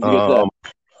 Where'd you get that?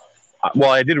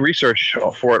 Well, I did research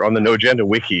for it on the No Agenda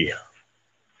Wiki.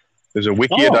 There's a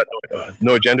wiki,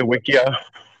 No Agenda Wikia.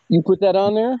 You put that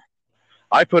on there?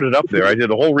 I put it up there. I did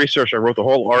the whole research. I wrote the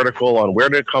whole article on where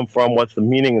did it come from, what's the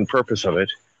meaning and purpose of it.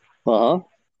 I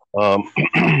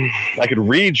could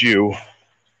read you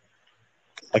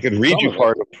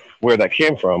part of where that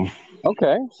came from.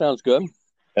 Okay, sounds good.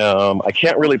 I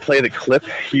can't really play the clip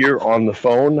here on the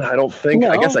phone, I don't think.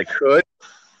 No. I guess I could.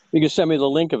 You can send me the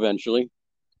link eventually.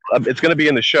 It's going to be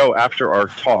in the show after our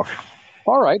talk.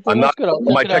 All right, then that's good. I'll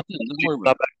check it out then. Don't worry about it.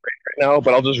 Not that great right now,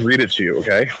 but I'll just read it to you,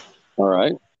 okay? All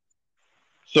right.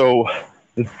 So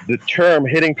the term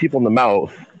hitting people in the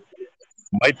mouth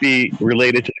might be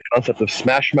related to the concept of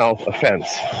smash mouth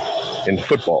offense in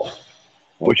football,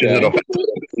 which is an offense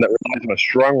that relies on a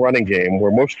strong running game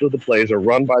where most of the plays are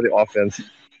run by the offense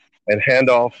and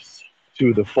handoffs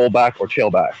to the fullback or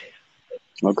tailback.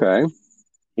 Okay.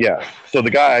 Yeah. So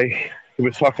the guy who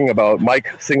was talking about Mike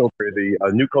Singletary,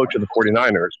 the new coach of the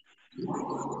 49ers.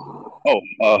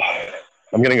 Oh,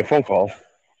 I'm getting a phone call.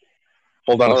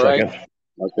 Hold on a second.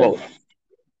 Okay. Well,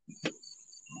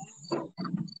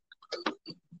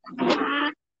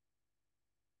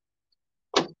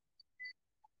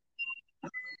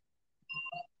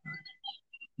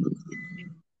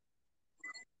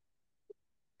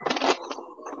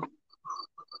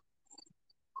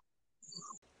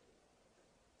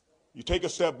 you take a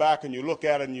step back and you look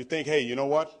at it and you think, hey, you know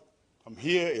what? I'm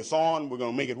here, it's on, we're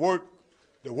going to make it work.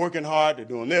 They're working hard, they're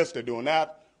doing this, they're doing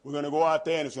that. We're going to go out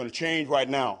there and it's going to change right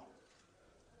now.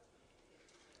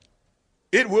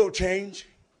 It will change.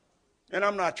 And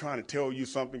I'm not trying to tell you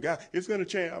something, guys. It's going to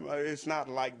change. It's not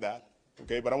like that,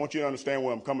 okay? But I want you to understand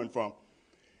where I'm coming from.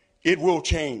 It will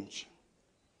change.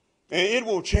 And it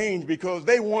will change because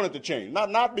they want it to change,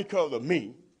 not because of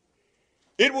me.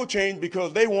 It will change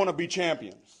because they want to be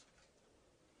champions.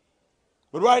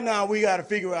 But right now, we got to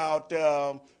figure out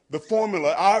the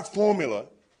formula. Our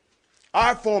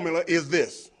formula is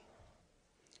this.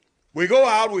 We go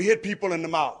out, we hit people in the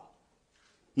mouth,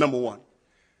 number one.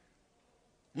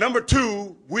 Number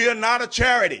two, we are not a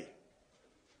charity.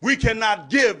 We cannot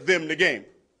give them the game.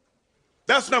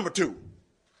 That's number two.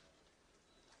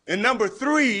 And number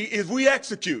three is we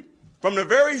execute from the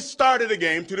very start of the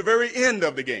game to the very end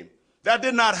of the game. That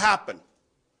did not happen.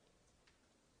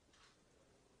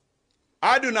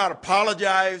 I do not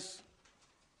apologize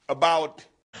about.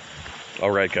 All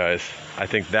right, guys. I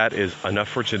think that is enough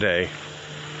for today.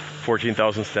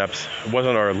 14,000 steps. It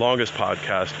wasn't our longest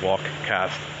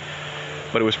walkcast,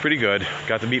 but it was pretty good.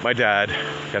 Got to meet my dad.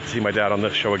 Got to see my dad on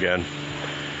the show again.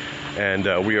 And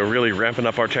we are really ramping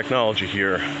up our technology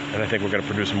here, and I think we're going to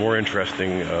produce more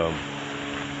interesting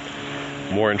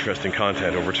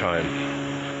content over time.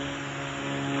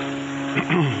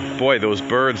 Boy, those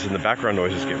birds and the background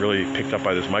noises get really picked up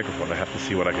by this microphone. I have to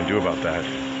see what I can do about that.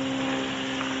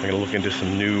 I'm going to look into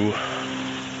some new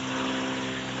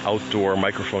outdoor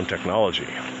microphone technology.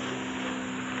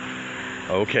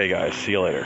 Okay, guys, see you later.